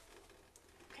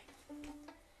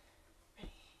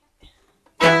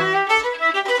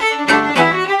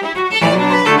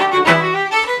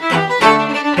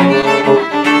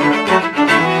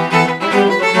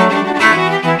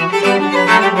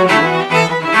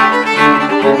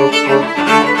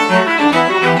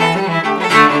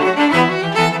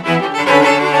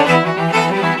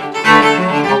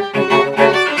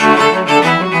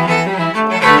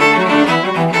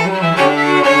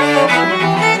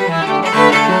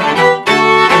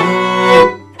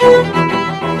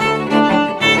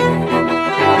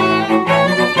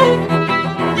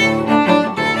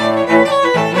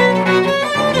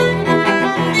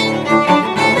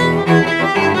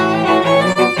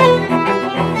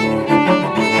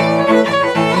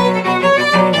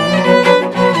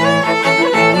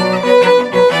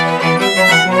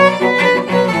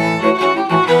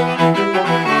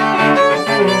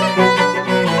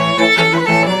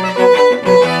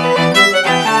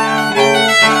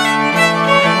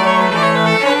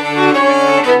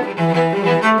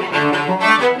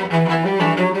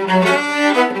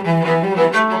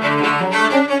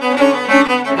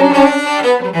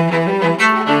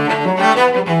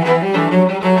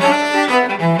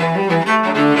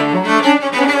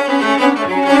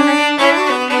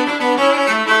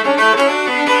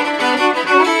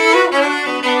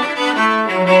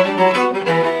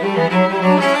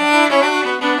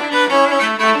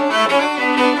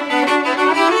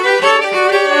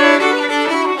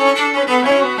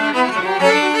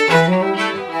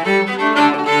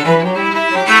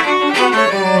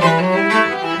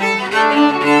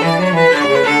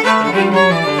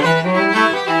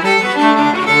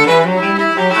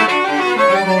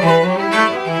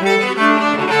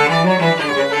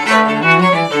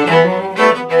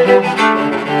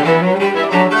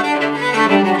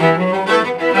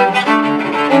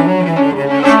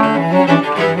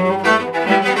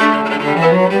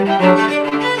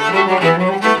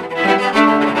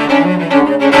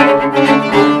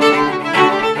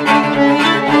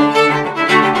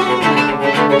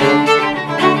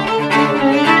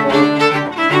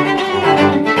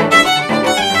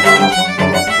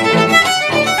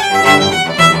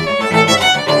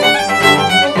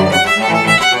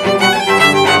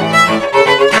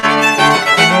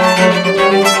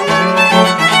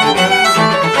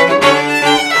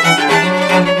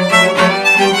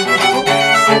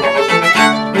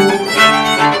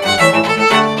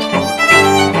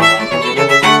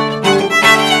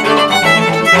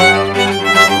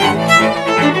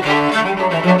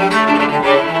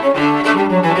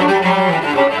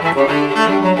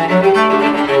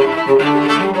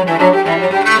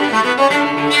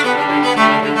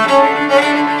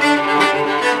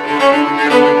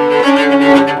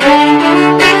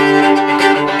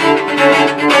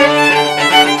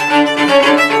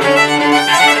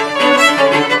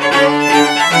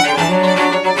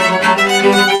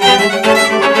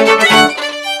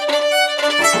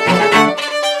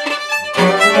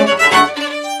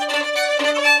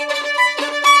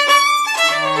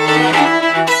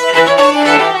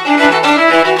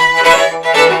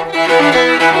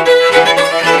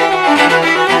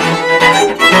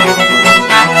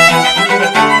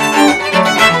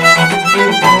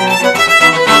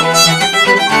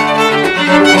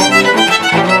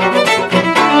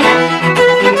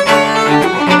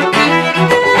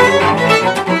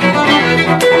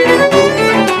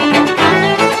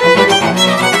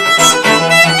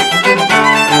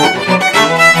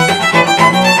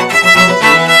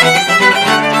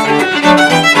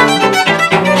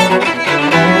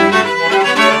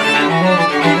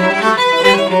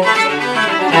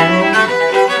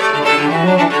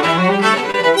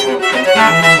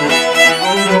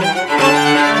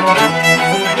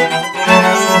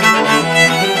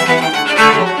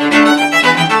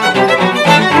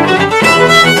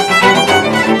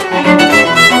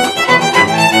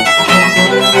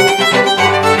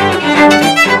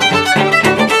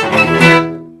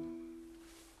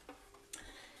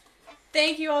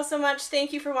 much.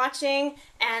 Thank you for watching.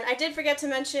 And I did forget to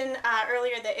mention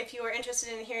earlier that if you are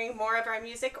interested in hearing more of our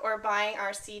music or buying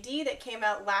our CD that came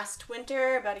out last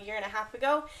winter, about a year and a half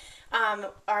ago,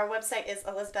 our website is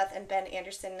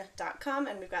elizabethandbenanderson.com,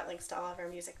 and we've got links to all of our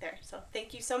music there. So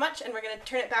thank you so much, and we're going to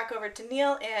turn it back over to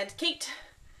Neil and Kate.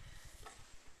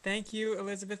 Thank you,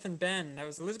 Elizabeth and Ben. That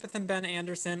was Elizabeth and Ben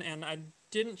Anderson, and I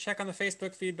didn't check on the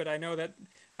Facebook feed, but I know that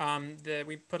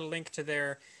we put a link to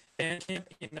their Bandcamp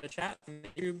in the chat and the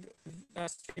YouTube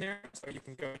stream there, so you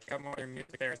can go check out more of their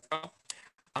music there as well.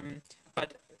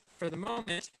 But for the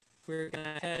moment, we're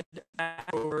gonna head back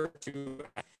over to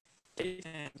Kate,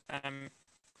 and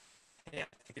yeah,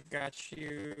 I think we've got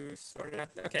you sorted out.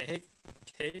 Okay, hey,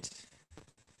 Kate,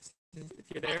 if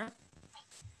you're there.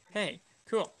 Hey,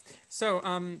 cool. So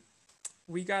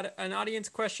we got an audience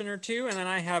question or two, and then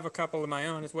I have a couple of my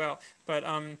own as well. But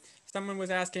someone was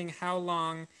asking how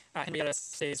long Henrietta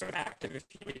stays sort of active if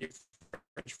you leave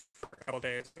for a couple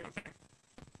days or something.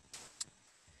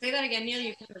 Say that again, Neil.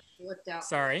 You kind of flipped out.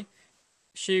 Sorry.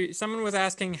 Someone was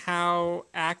asking how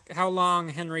long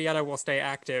Henrietta will stay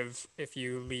active if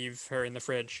you leave her in the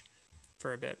fridge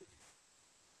for a bit.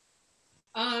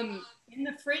 In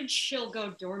the fridge, she'll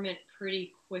go dormant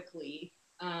pretty quickly.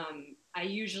 I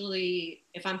usually,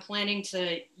 if I'm planning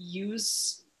to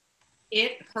use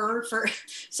her for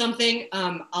something,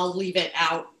 I'll leave it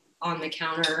out on the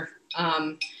counter.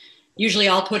 Usually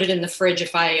I'll put it in the fridge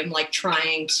if I am like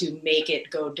trying to make it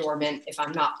go dormant, if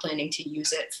I'm not planning to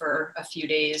use it for a few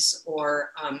days,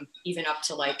 or even up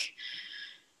to like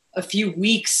a few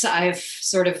weeks. I've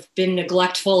sort of been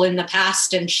neglectful in the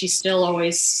past, and she still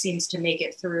always seems to make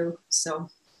it through. So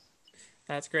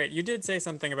that's great. You did say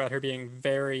something about her being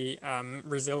very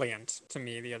resilient to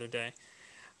me the other day.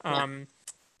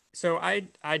 So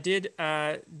I did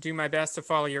do my best to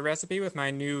follow your recipe with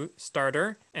my new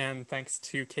starter, and thanks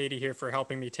to Katie here for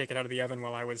helping me take it out of the oven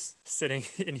while I was sitting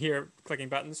in here clicking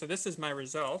buttons. So this is my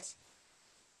result.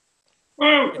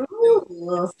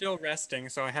 It's still resting,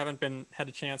 so I haven't had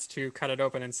a chance to cut it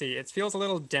open and see. It feels a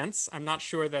little dense. I'm not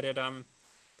sure that it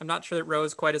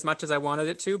rose quite as much as I wanted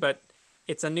it to, but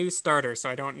it's a new starter, so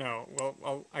I don't know.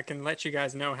 Well, I can let you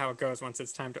guys know how it goes once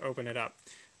it's time to open it up.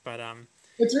 But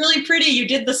it's really pretty. You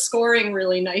did the scoring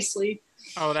really nicely.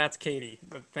 Oh, that's Katie.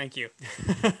 Thank you.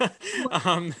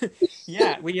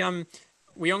 Yeah,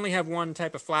 we only have one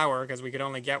type of flour because we could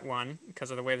only get one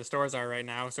because of the way the stores are right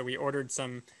now. So we ordered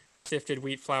some sifted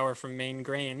wheat flour from Main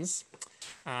Grains,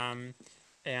 and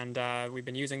we've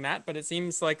been using that. But it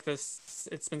seems like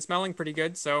it's been smelling pretty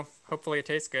good, so hopefully it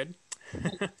tastes good.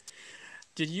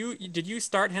 Did you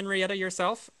start Henrietta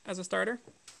yourself as a starter?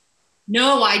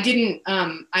 No, I didn't.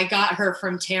 I got her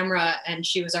from Tamra, and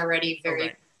she was already very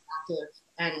active.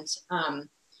 And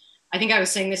I think I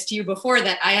was saying this to you before,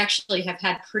 that I actually have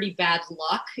had pretty bad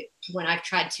luck when I've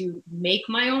tried to make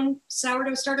my own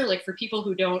sourdough starter. Like, for people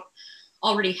who don't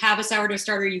already have a sourdough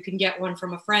starter, you can get one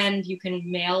from a friend. You can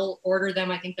mail order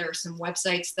them. I think there are some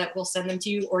websites that will send them to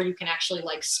you, or you can actually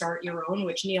like start your own,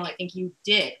 which, Neil, I think you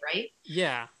did, right?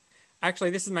 Yeah.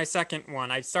 Actually, this is my second one.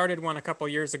 I started one a couple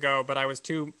years ago, but I was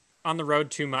on the road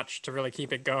too much to really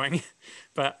keep it going.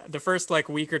 But the first like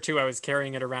week or two, I was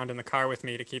carrying it around in the car with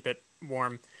me to keep it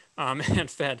warm and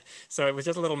fed. So it was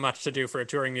just a little much to do for a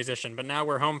touring musician. But now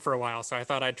we're home for a while, so I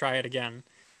thought I'd try it again.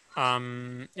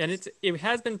 And it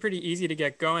has been pretty easy to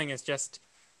get going. It's just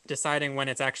deciding when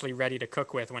it's actually ready to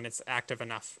cook with, when it's active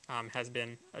enough, has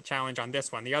been a challenge on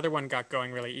this one. The other one got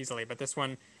going really easily, but this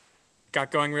one got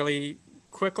going really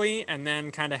quickly and then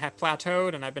kind of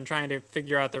plateaued, and I've been trying to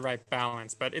figure out the right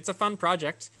balance. But it's a fun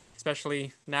project,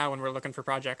 especially now when we're looking for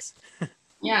projects.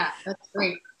 Yeah, that's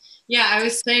great. Yeah, I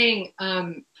was saying,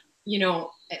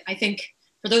 I think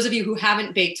for those of you who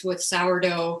haven't baked with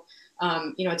sourdough,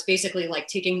 it's basically like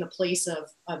taking the place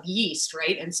of yeast,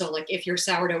 right? And so like if your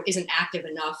sourdough isn't active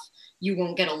enough, you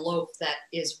won't get a loaf that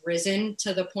is risen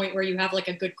to the point where you have like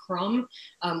a good crumb,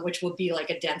 which will be like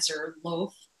a denser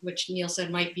loaf, which Neil said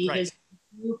might be his.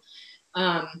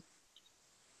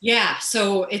 Yeah,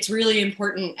 so it's really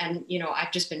important. And,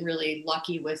 I've just been really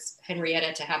lucky with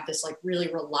Henrietta to have this like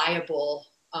really reliable,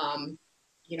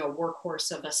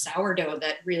 workhorse of a sourdough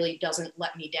that really doesn't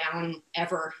let me down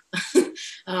ever.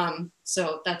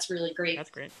 So that's really great. That's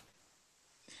great.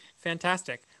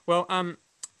 Fantastic. Well,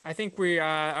 I think we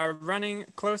are running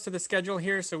close to the schedule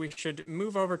here, so we should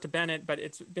move over to Bennett, but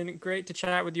it's been great to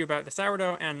chat with you about the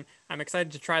sourdough, and I'm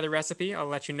excited to try the recipe. I'll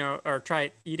let you know, or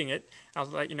try eating it. I'll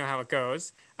let you know how it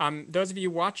goes. Those of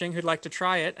you watching who'd like to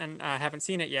try it and haven't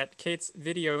seen it yet, Kate's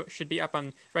video should be up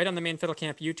right on the Main Fiddle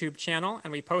Camp YouTube channel,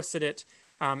 and we posted it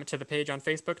to the page on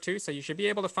Facebook too. So you should be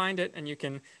able to find it, and you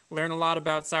can learn a lot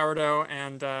about sourdough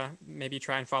and maybe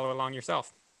try and follow along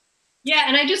yourself. Yeah,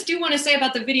 and I just do want to say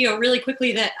about the video really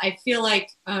quickly that I feel like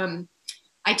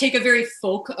I take a very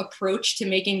folk approach to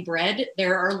making bread.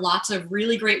 There are lots of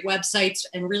really great websites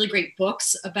and really great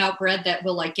books about bread that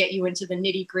will like get you into the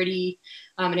nitty gritty.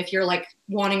 And if you're like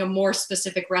wanting a more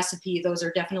specific recipe, those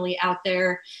are definitely out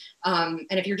there. And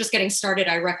if you're just getting started,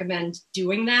 I recommend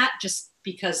doing that just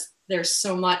because there's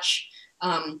so much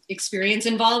experience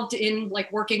involved in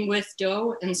like working with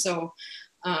dough. And so,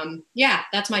 yeah,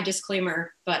 that's my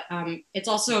disclaimer, but it's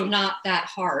also not that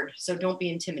hard. So don't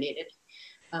be intimidated.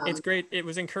 It's great. It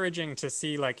was encouraging to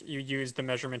see like you use the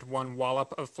measurement 1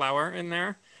 wallop of flour in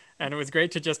there. And it was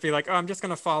great to just be like, oh, I'm just going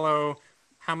to follow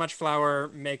how much flour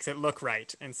makes it look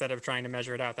right instead of trying to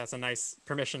measure it out. That's a nice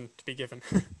permission to be given.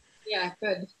 Yeah,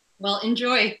 good. Well,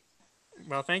 enjoy.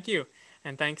 Well, thank you.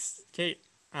 And thanks, Kate.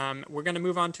 We're going to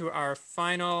move on to our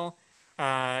final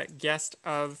guest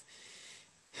of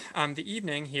the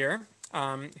evening here,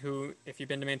 who, if you've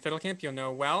been to Maine Fiddle Camp, you'll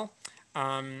know well.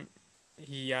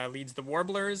 He leads the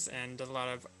Warblers and does a lot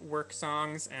of work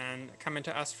songs, and coming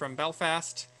to us from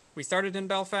Belfast. We started in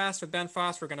Belfast with Ben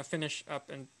Foss. We're going to finish up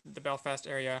in the Belfast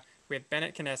area with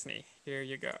Bennett Konesni. Here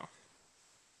you go.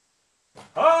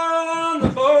 On the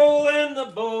bowling,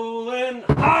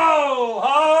 haul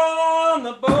on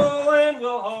the bowling,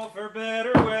 we'll haul for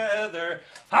better weather.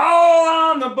 Haul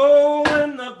on the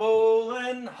bowling,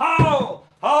 haul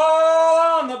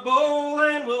on the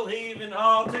bowling, we'll heave and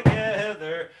haul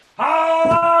together. Haul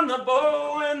on the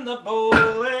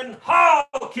bowling, haul.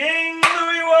 King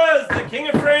Louis was the king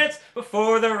of France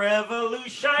before the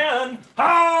revolution.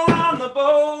 Haul on the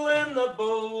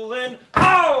bowling,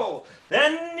 haul.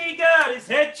 Then he got his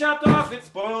head chopped off, it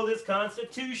spoiled his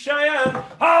constitution.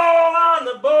 Haul on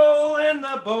the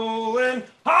bowling,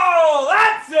 haul.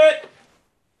 That's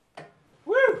it.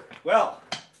 Woo. Well,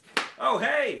 oh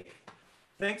hey,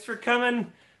 thanks for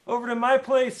coming over to my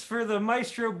place for the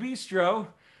Maestro Bistro.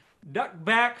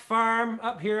 Duckback Farm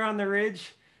up here on the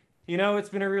ridge. You know, it's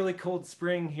been a really cold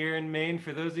spring here in Maine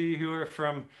for those of you who are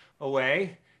from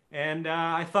away. And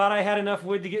I thought I had enough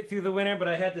wood to get through the winter, but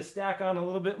I had to stack on a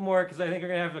little bit more because I think we're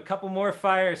going to have a couple more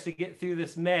fires to get through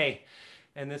this May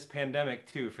and this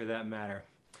pandemic too, for that matter.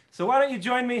 So why don't you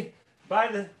join me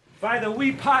by the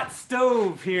wee pot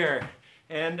stove here,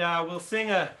 and we'll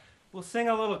sing a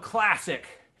little classic.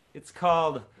 It's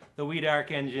called The Wee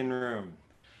Dark Engine Room.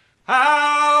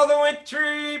 How the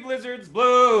wintry blizzards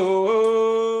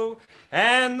blow,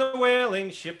 and the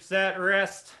whaling ships at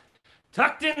rest,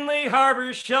 tucked in Lee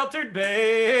Harbor's sheltered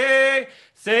bay,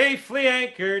 safely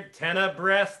anchored 10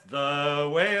 abreast, the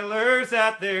whalers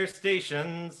at their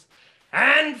stations,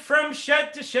 and from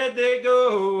shed to shed they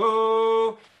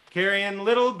go, carrying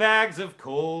little bags of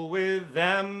coal with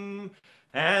them,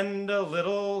 and a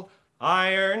little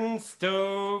iron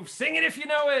stove. Sing it if you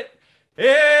know it.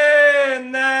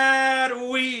 In that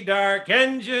wee dark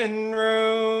engine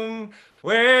room,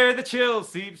 where the chill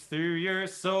seeps through your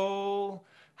soul,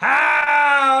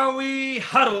 how we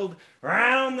huddled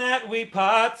round that wee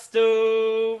pot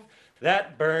stove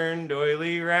that burned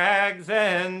oily rags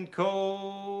and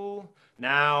coal.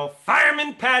 Now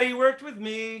Fireman Paddy worked with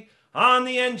me on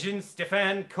the engine stiff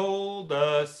and cold.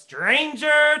 A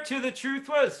stranger to the truth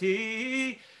was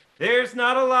he. There's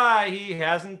not a lie he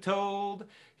hasn't told.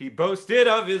 He boasted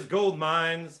of his gold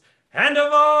mines and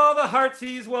of all the hearts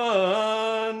he's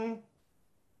won.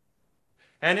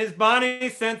 And his bonny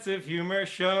sense of humor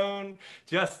shone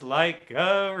just like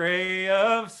a ray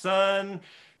of sun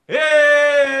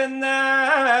in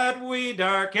that wee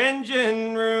dark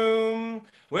engine room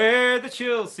where the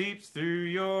chill seeps through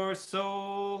your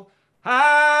soul.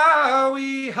 How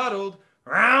we huddled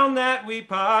round that wee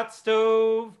pot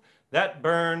stove that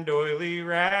burned oily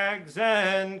rags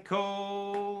and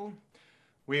coal.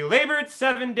 We labored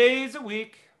 7 days a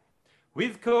week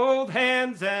with cold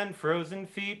hands and frozen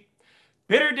feet,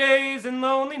 bitter days and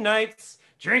lonely nights,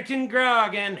 drinking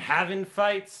grog and having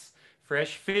fights,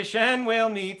 fresh fish and whale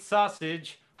meat,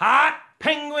 sausage, hot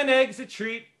penguin eggs a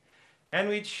treat, and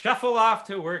we'd shuffle off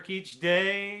to work each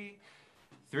day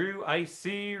through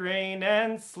icy rain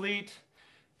and sleet.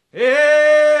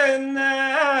 In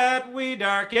that wee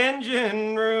dark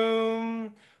engine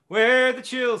room where the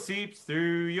chill seeps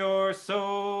through your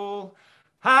soul,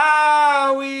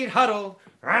 how we'd huddle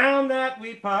round that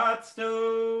wee pot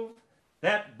stove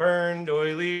that burned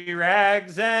oily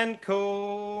rags and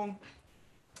coal.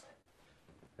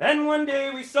 Then one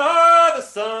day we saw the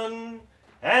sun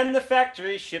and the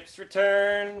factory ships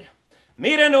returned,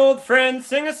 meet an old friend,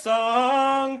 sing a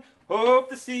song. Hope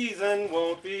the season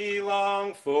won't be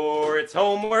long, for it's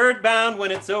homeward bound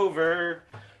when it's over.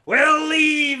 We'll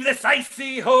leave this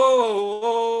icy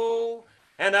hole,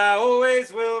 and I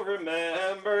always will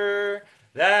remember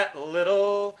that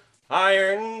little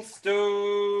iron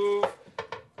stove.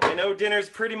 I know dinner's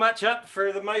pretty much up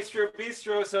for the Maestro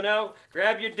Bistro, so now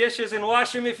grab your dishes and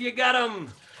wash them if you got them.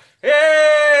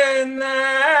 In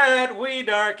that wee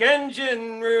dark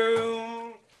engine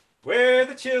room, where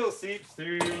the chill seeps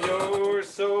through your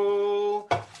soul,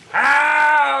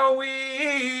 how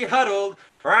we huddled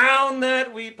round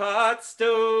that wee pot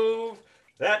stove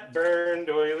that burned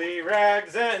oily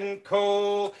rags and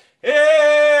coal.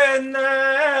 In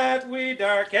that wee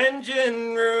dark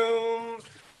engine room,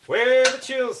 where the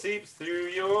chill seeps through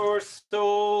your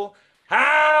soul,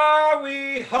 how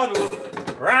we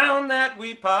huddled round that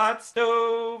wee pot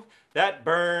stove that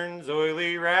burns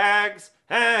oily rags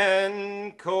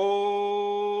and coal.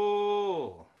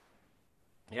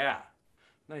 Yeah,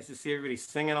 nice to see everybody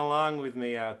singing along with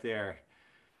me out there.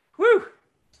 Whew!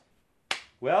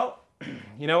 Well,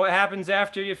 you know what happens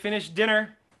after you finish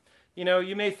dinner? You know,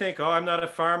 you may think, oh, I'm not a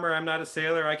farmer, I'm not a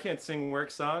sailor, I can't sing work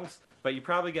songs, but you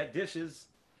probably got dishes.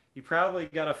 You probably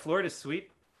got a floor to sweep.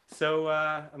 So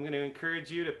I'm going to encourage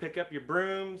you to pick up your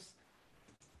brooms,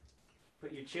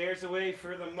 put your chairs away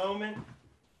for the moment,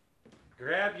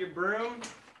 grab your broom,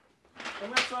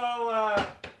 and let's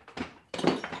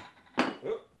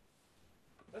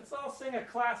all sing a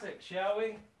classic, shall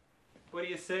we? What do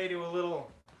you say to a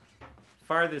little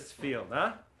Farthest Field,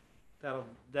 huh?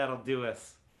 That'll do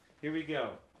us. Here we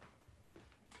go.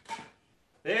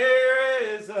 There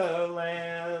is a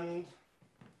land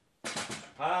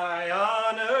high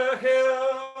on a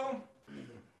hill,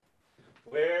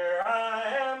 where I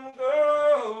am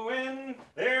going,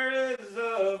 there is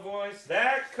a voice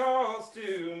that calls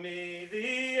to me,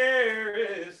 the air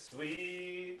is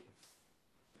sweet,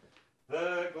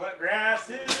 the grass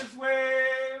is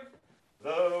waved,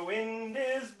 the wind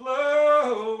is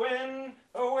blowing,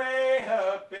 away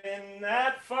up in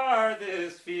that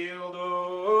farthest field.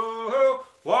 Oh,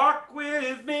 walk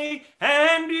with me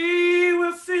and we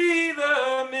will see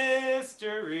the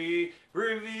mystery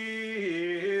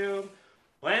revealed.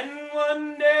 When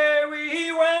one day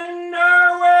we wend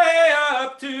our way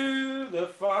up to the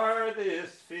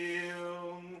farthest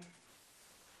field,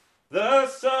 the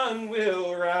sun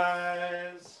will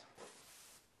rise,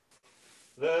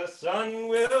 the sun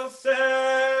will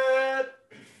set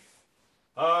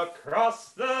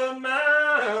across the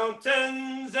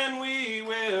mountains, and we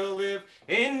will live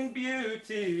in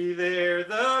beauty there,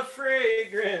 the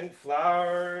fragrant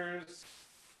flowers,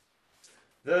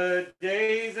 the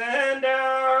days and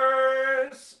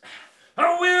hours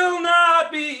will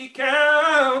not be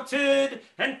counted,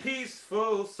 and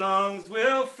peaceful songs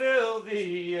will fill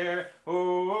the air.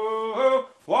 Oh,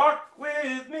 walk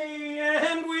with me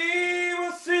and we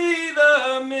will see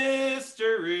the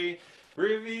mystery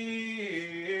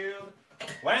revealed.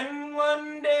 When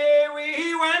one day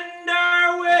we wend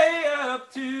our way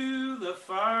up to the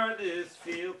farthest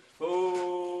field.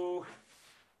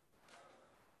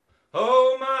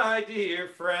 Oh, my dear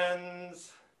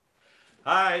friends,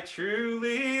 I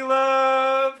truly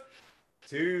love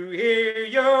to hear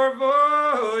your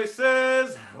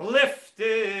voices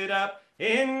lifted up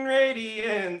in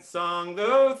radiant song,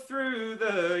 though through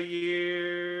the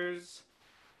years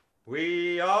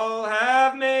we all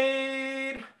have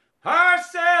made our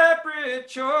separate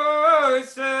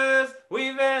choices.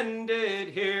 We've ended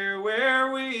here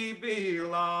where we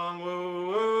belong.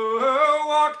 Oh,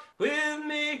 walk with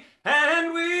me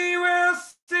and we will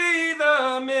see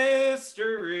the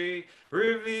mystery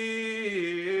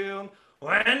revealed.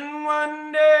 When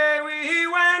one day we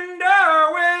wend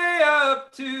our way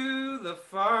up to the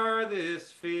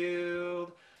farthest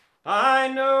field, I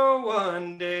know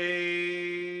one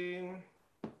day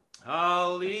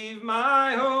I'll leave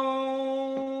my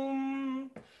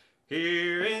home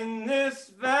here in this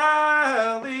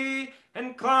valley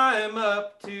and climb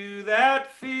up to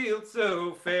that field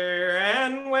so fair.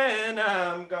 And when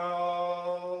I'm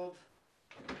galled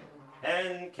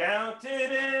and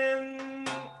counted in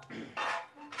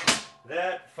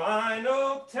that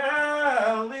final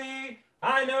tally,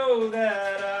 I know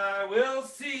that I will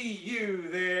see you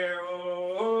there.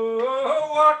 Oh,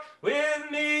 walk with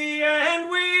me and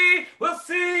we will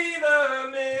see the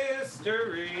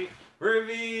mystery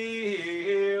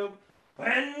revealed.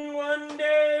 When one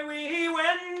day we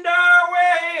wend our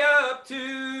way up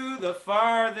to the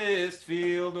farthest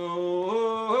field.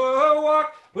 Oh,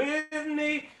 walk with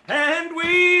me and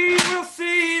we will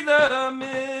see the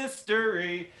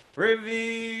mystery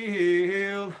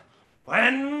revealed.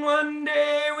 When one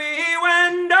day we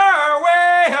wend our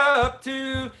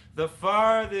the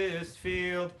farthest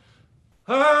field.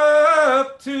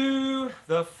 Up to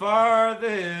the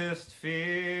farthest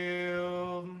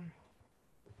field.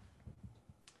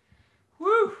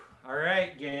 Woo! All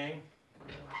right, gang.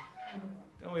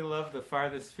 Don't we love the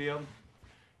farthest field?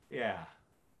 Yeah.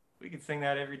 We could sing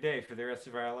that every day for the rest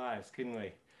of our lives, couldn't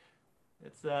we?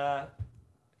 It's, of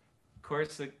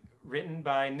course, written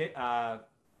by,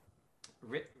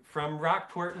 from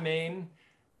Rockport, Maine,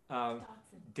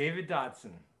 David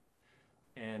Dodson.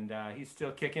 And he's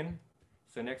still kicking.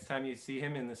 So next time you see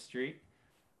him in the street,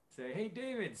 say, hey,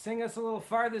 David, sing us a little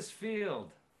Farthest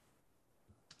Field.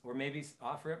 Or maybe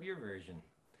offer up your version.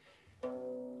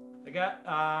 I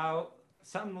got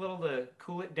something little to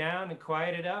cool it down and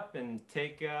quiet it up and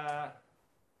take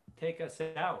us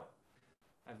out.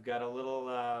 I've got a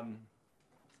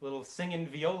little singing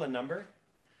viola number.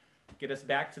 Get us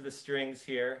back to the strings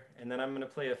here. And then I'm going to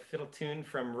play a fiddle tune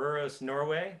from Røros,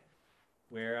 Norway,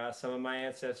 where some of my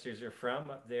ancestors are from,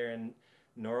 up there in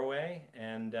Norway.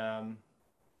 And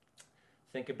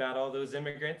think about all those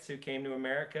immigrants who came to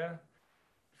America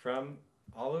from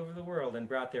all over the world and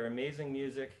brought their amazing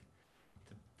music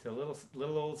to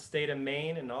little old state of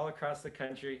Maine and all across the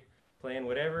country, playing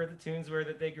whatever the tunes were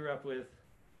that they grew up with.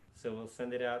 So we'll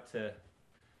send it out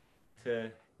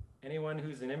to anyone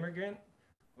who's an immigrant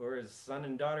or is son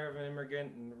and daughter of an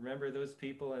immigrant, and remember those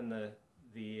people and the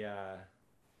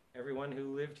everyone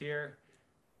who lived here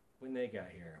when they got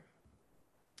here.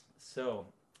 So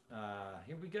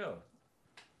here we go,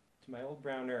 to my old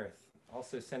brown earth.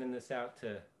 Also sending this out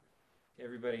to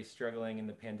everybody struggling in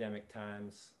the pandemic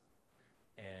times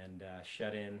and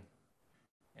shut in,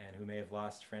 and who may have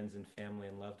lost friends and family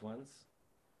and loved ones.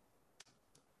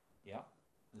 Yeah,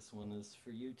 this one is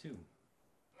for you too.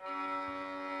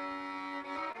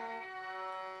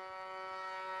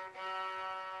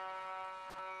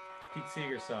 Pete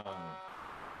Seeger song.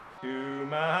 To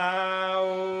my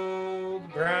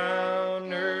old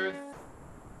brown earth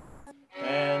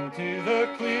and to the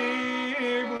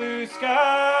clear blue sky,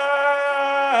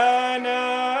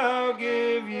 now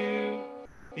give you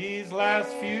these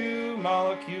last few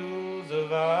molecules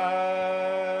of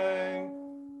I.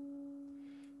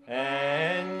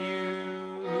 And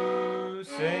you who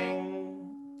sing,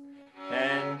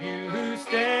 and you who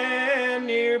stand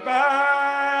nearby,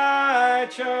 I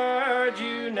charge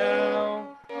you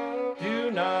now,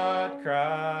 do not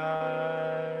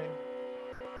cry.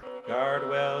 Guard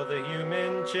well the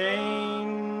human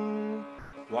chain,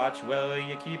 watch well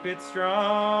you keep it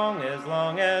strong, as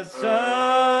long as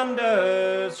sun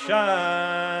does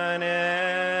shine,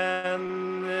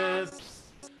 and this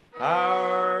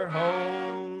our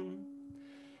home.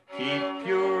 Keep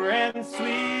pure and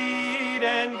sweet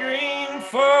and green,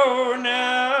 for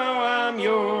now I'm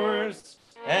yours,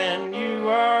 and you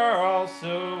are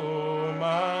also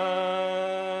mine.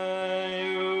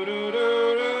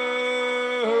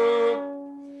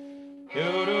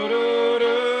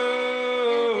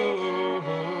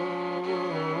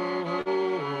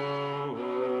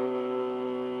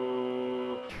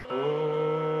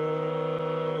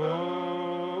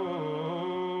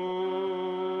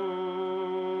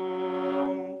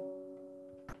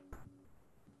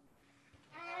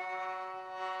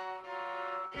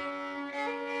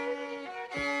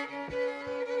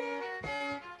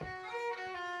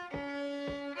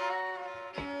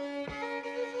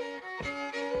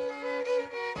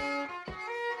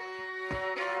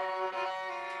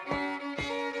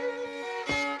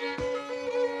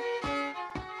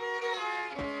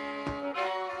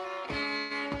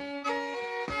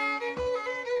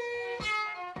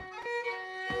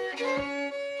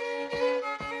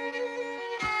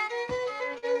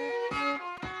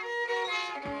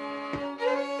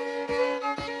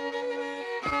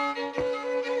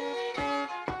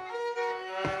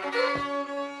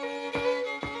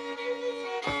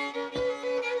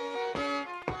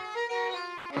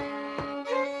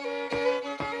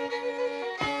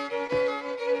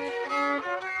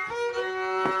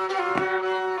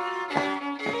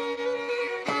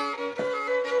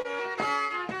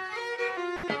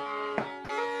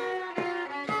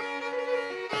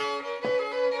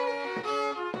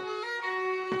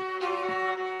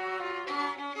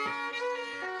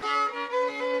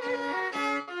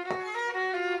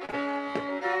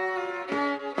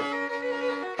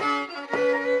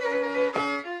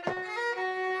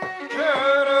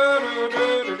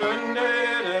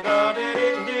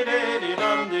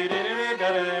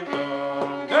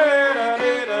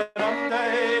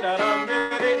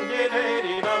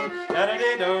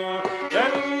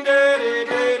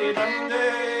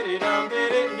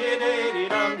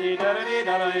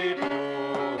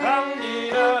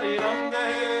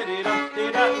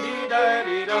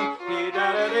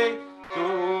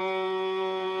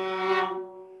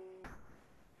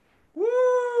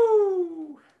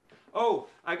 Oh,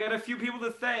 I got a few people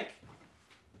to thank.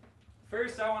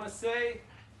 First, I want to say,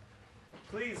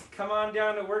 please come on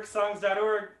down to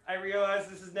worksongs.org. I realize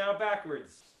this is now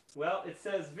backwards. Well, it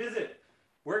says visit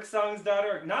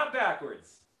worksongs.org, not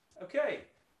backwards. Okay,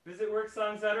 visit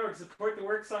worksongs.org. Support the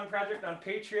Work Song Project on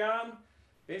Patreon.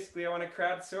 Basically, I want to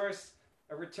crowdsource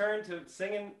a return to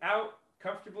singing out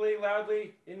comfortably,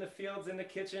 loudly, in the fields, in the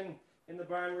kitchen, in the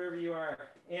barn, wherever you are.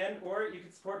 Or you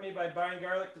can support me by buying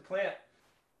garlic to plant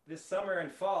this summer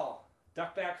and fall.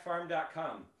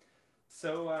 duckbackfarm.com.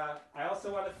 So I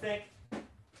also want to thank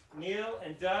Neil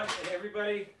and Doug and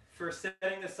everybody for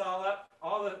setting this all up.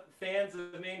 All the fans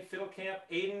of the Maine Fiddle Camp,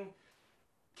 Aidan,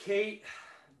 Kate,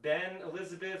 Ben,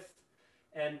 Elizabeth,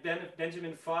 and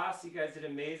Benjamin Foss. You guys did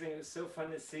amazing. It was so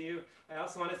fun to see you. I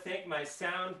also want to thank my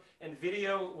sound and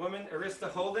video woman, Arista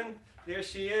Holden. There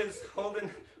she is,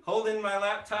 holding my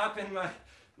laptop and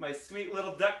my sweet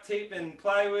little duct tape and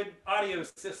plywood audio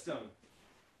system.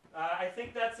 I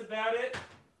think that's about it.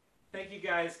 Thank you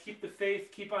guys. Keep the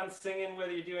faith. Keep on singing,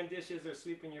 whether you're doing dishes or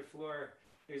sweeping your floor.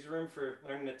 There's room for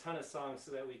learning a ton of songs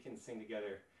so that we can sing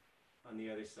together on the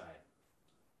other side.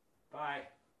 Bye.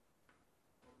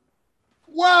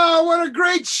 Wow, what a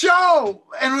great show!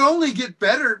 And it'll only get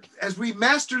better as we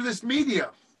master this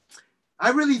media. I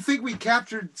really think we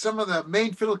captured some of the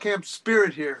Maine Fiddle Camp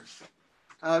spirit here.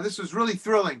 This was really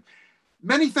thrilling.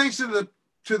 Many thanks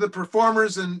to the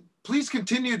performers, and please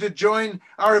continue to join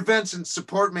our events and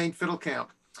support Maine Fiddle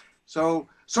Camp. So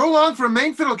long from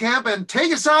Maine Fiddle Camp, and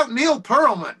take us out, Neil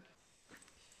Pearlman.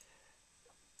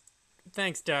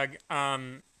 Thanks, Doug.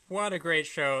 What a great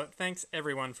show. Thanks,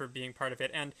 everyone, for being part of it.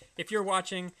 And if you're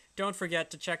watching, don't forget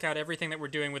to check out everything that we're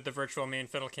doing with the virtual Maine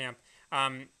Fiddle Camp.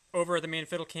 Over at the Maine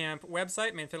Fiddle Camp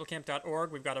website,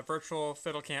 mainfiddlecamp.org, we've got a virtual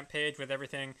Fiddle Camp page with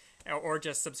everything. Or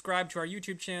just subscribe to our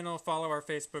YouTube channel, follow our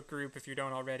Facebook group if you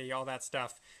don't already, all that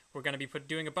stuff. We're going to be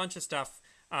doing a bunch of stuff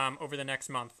over the next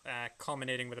month,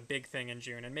 culminating with a big thing in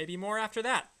June, and maybe more after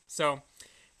that. So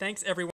thanks, everyone.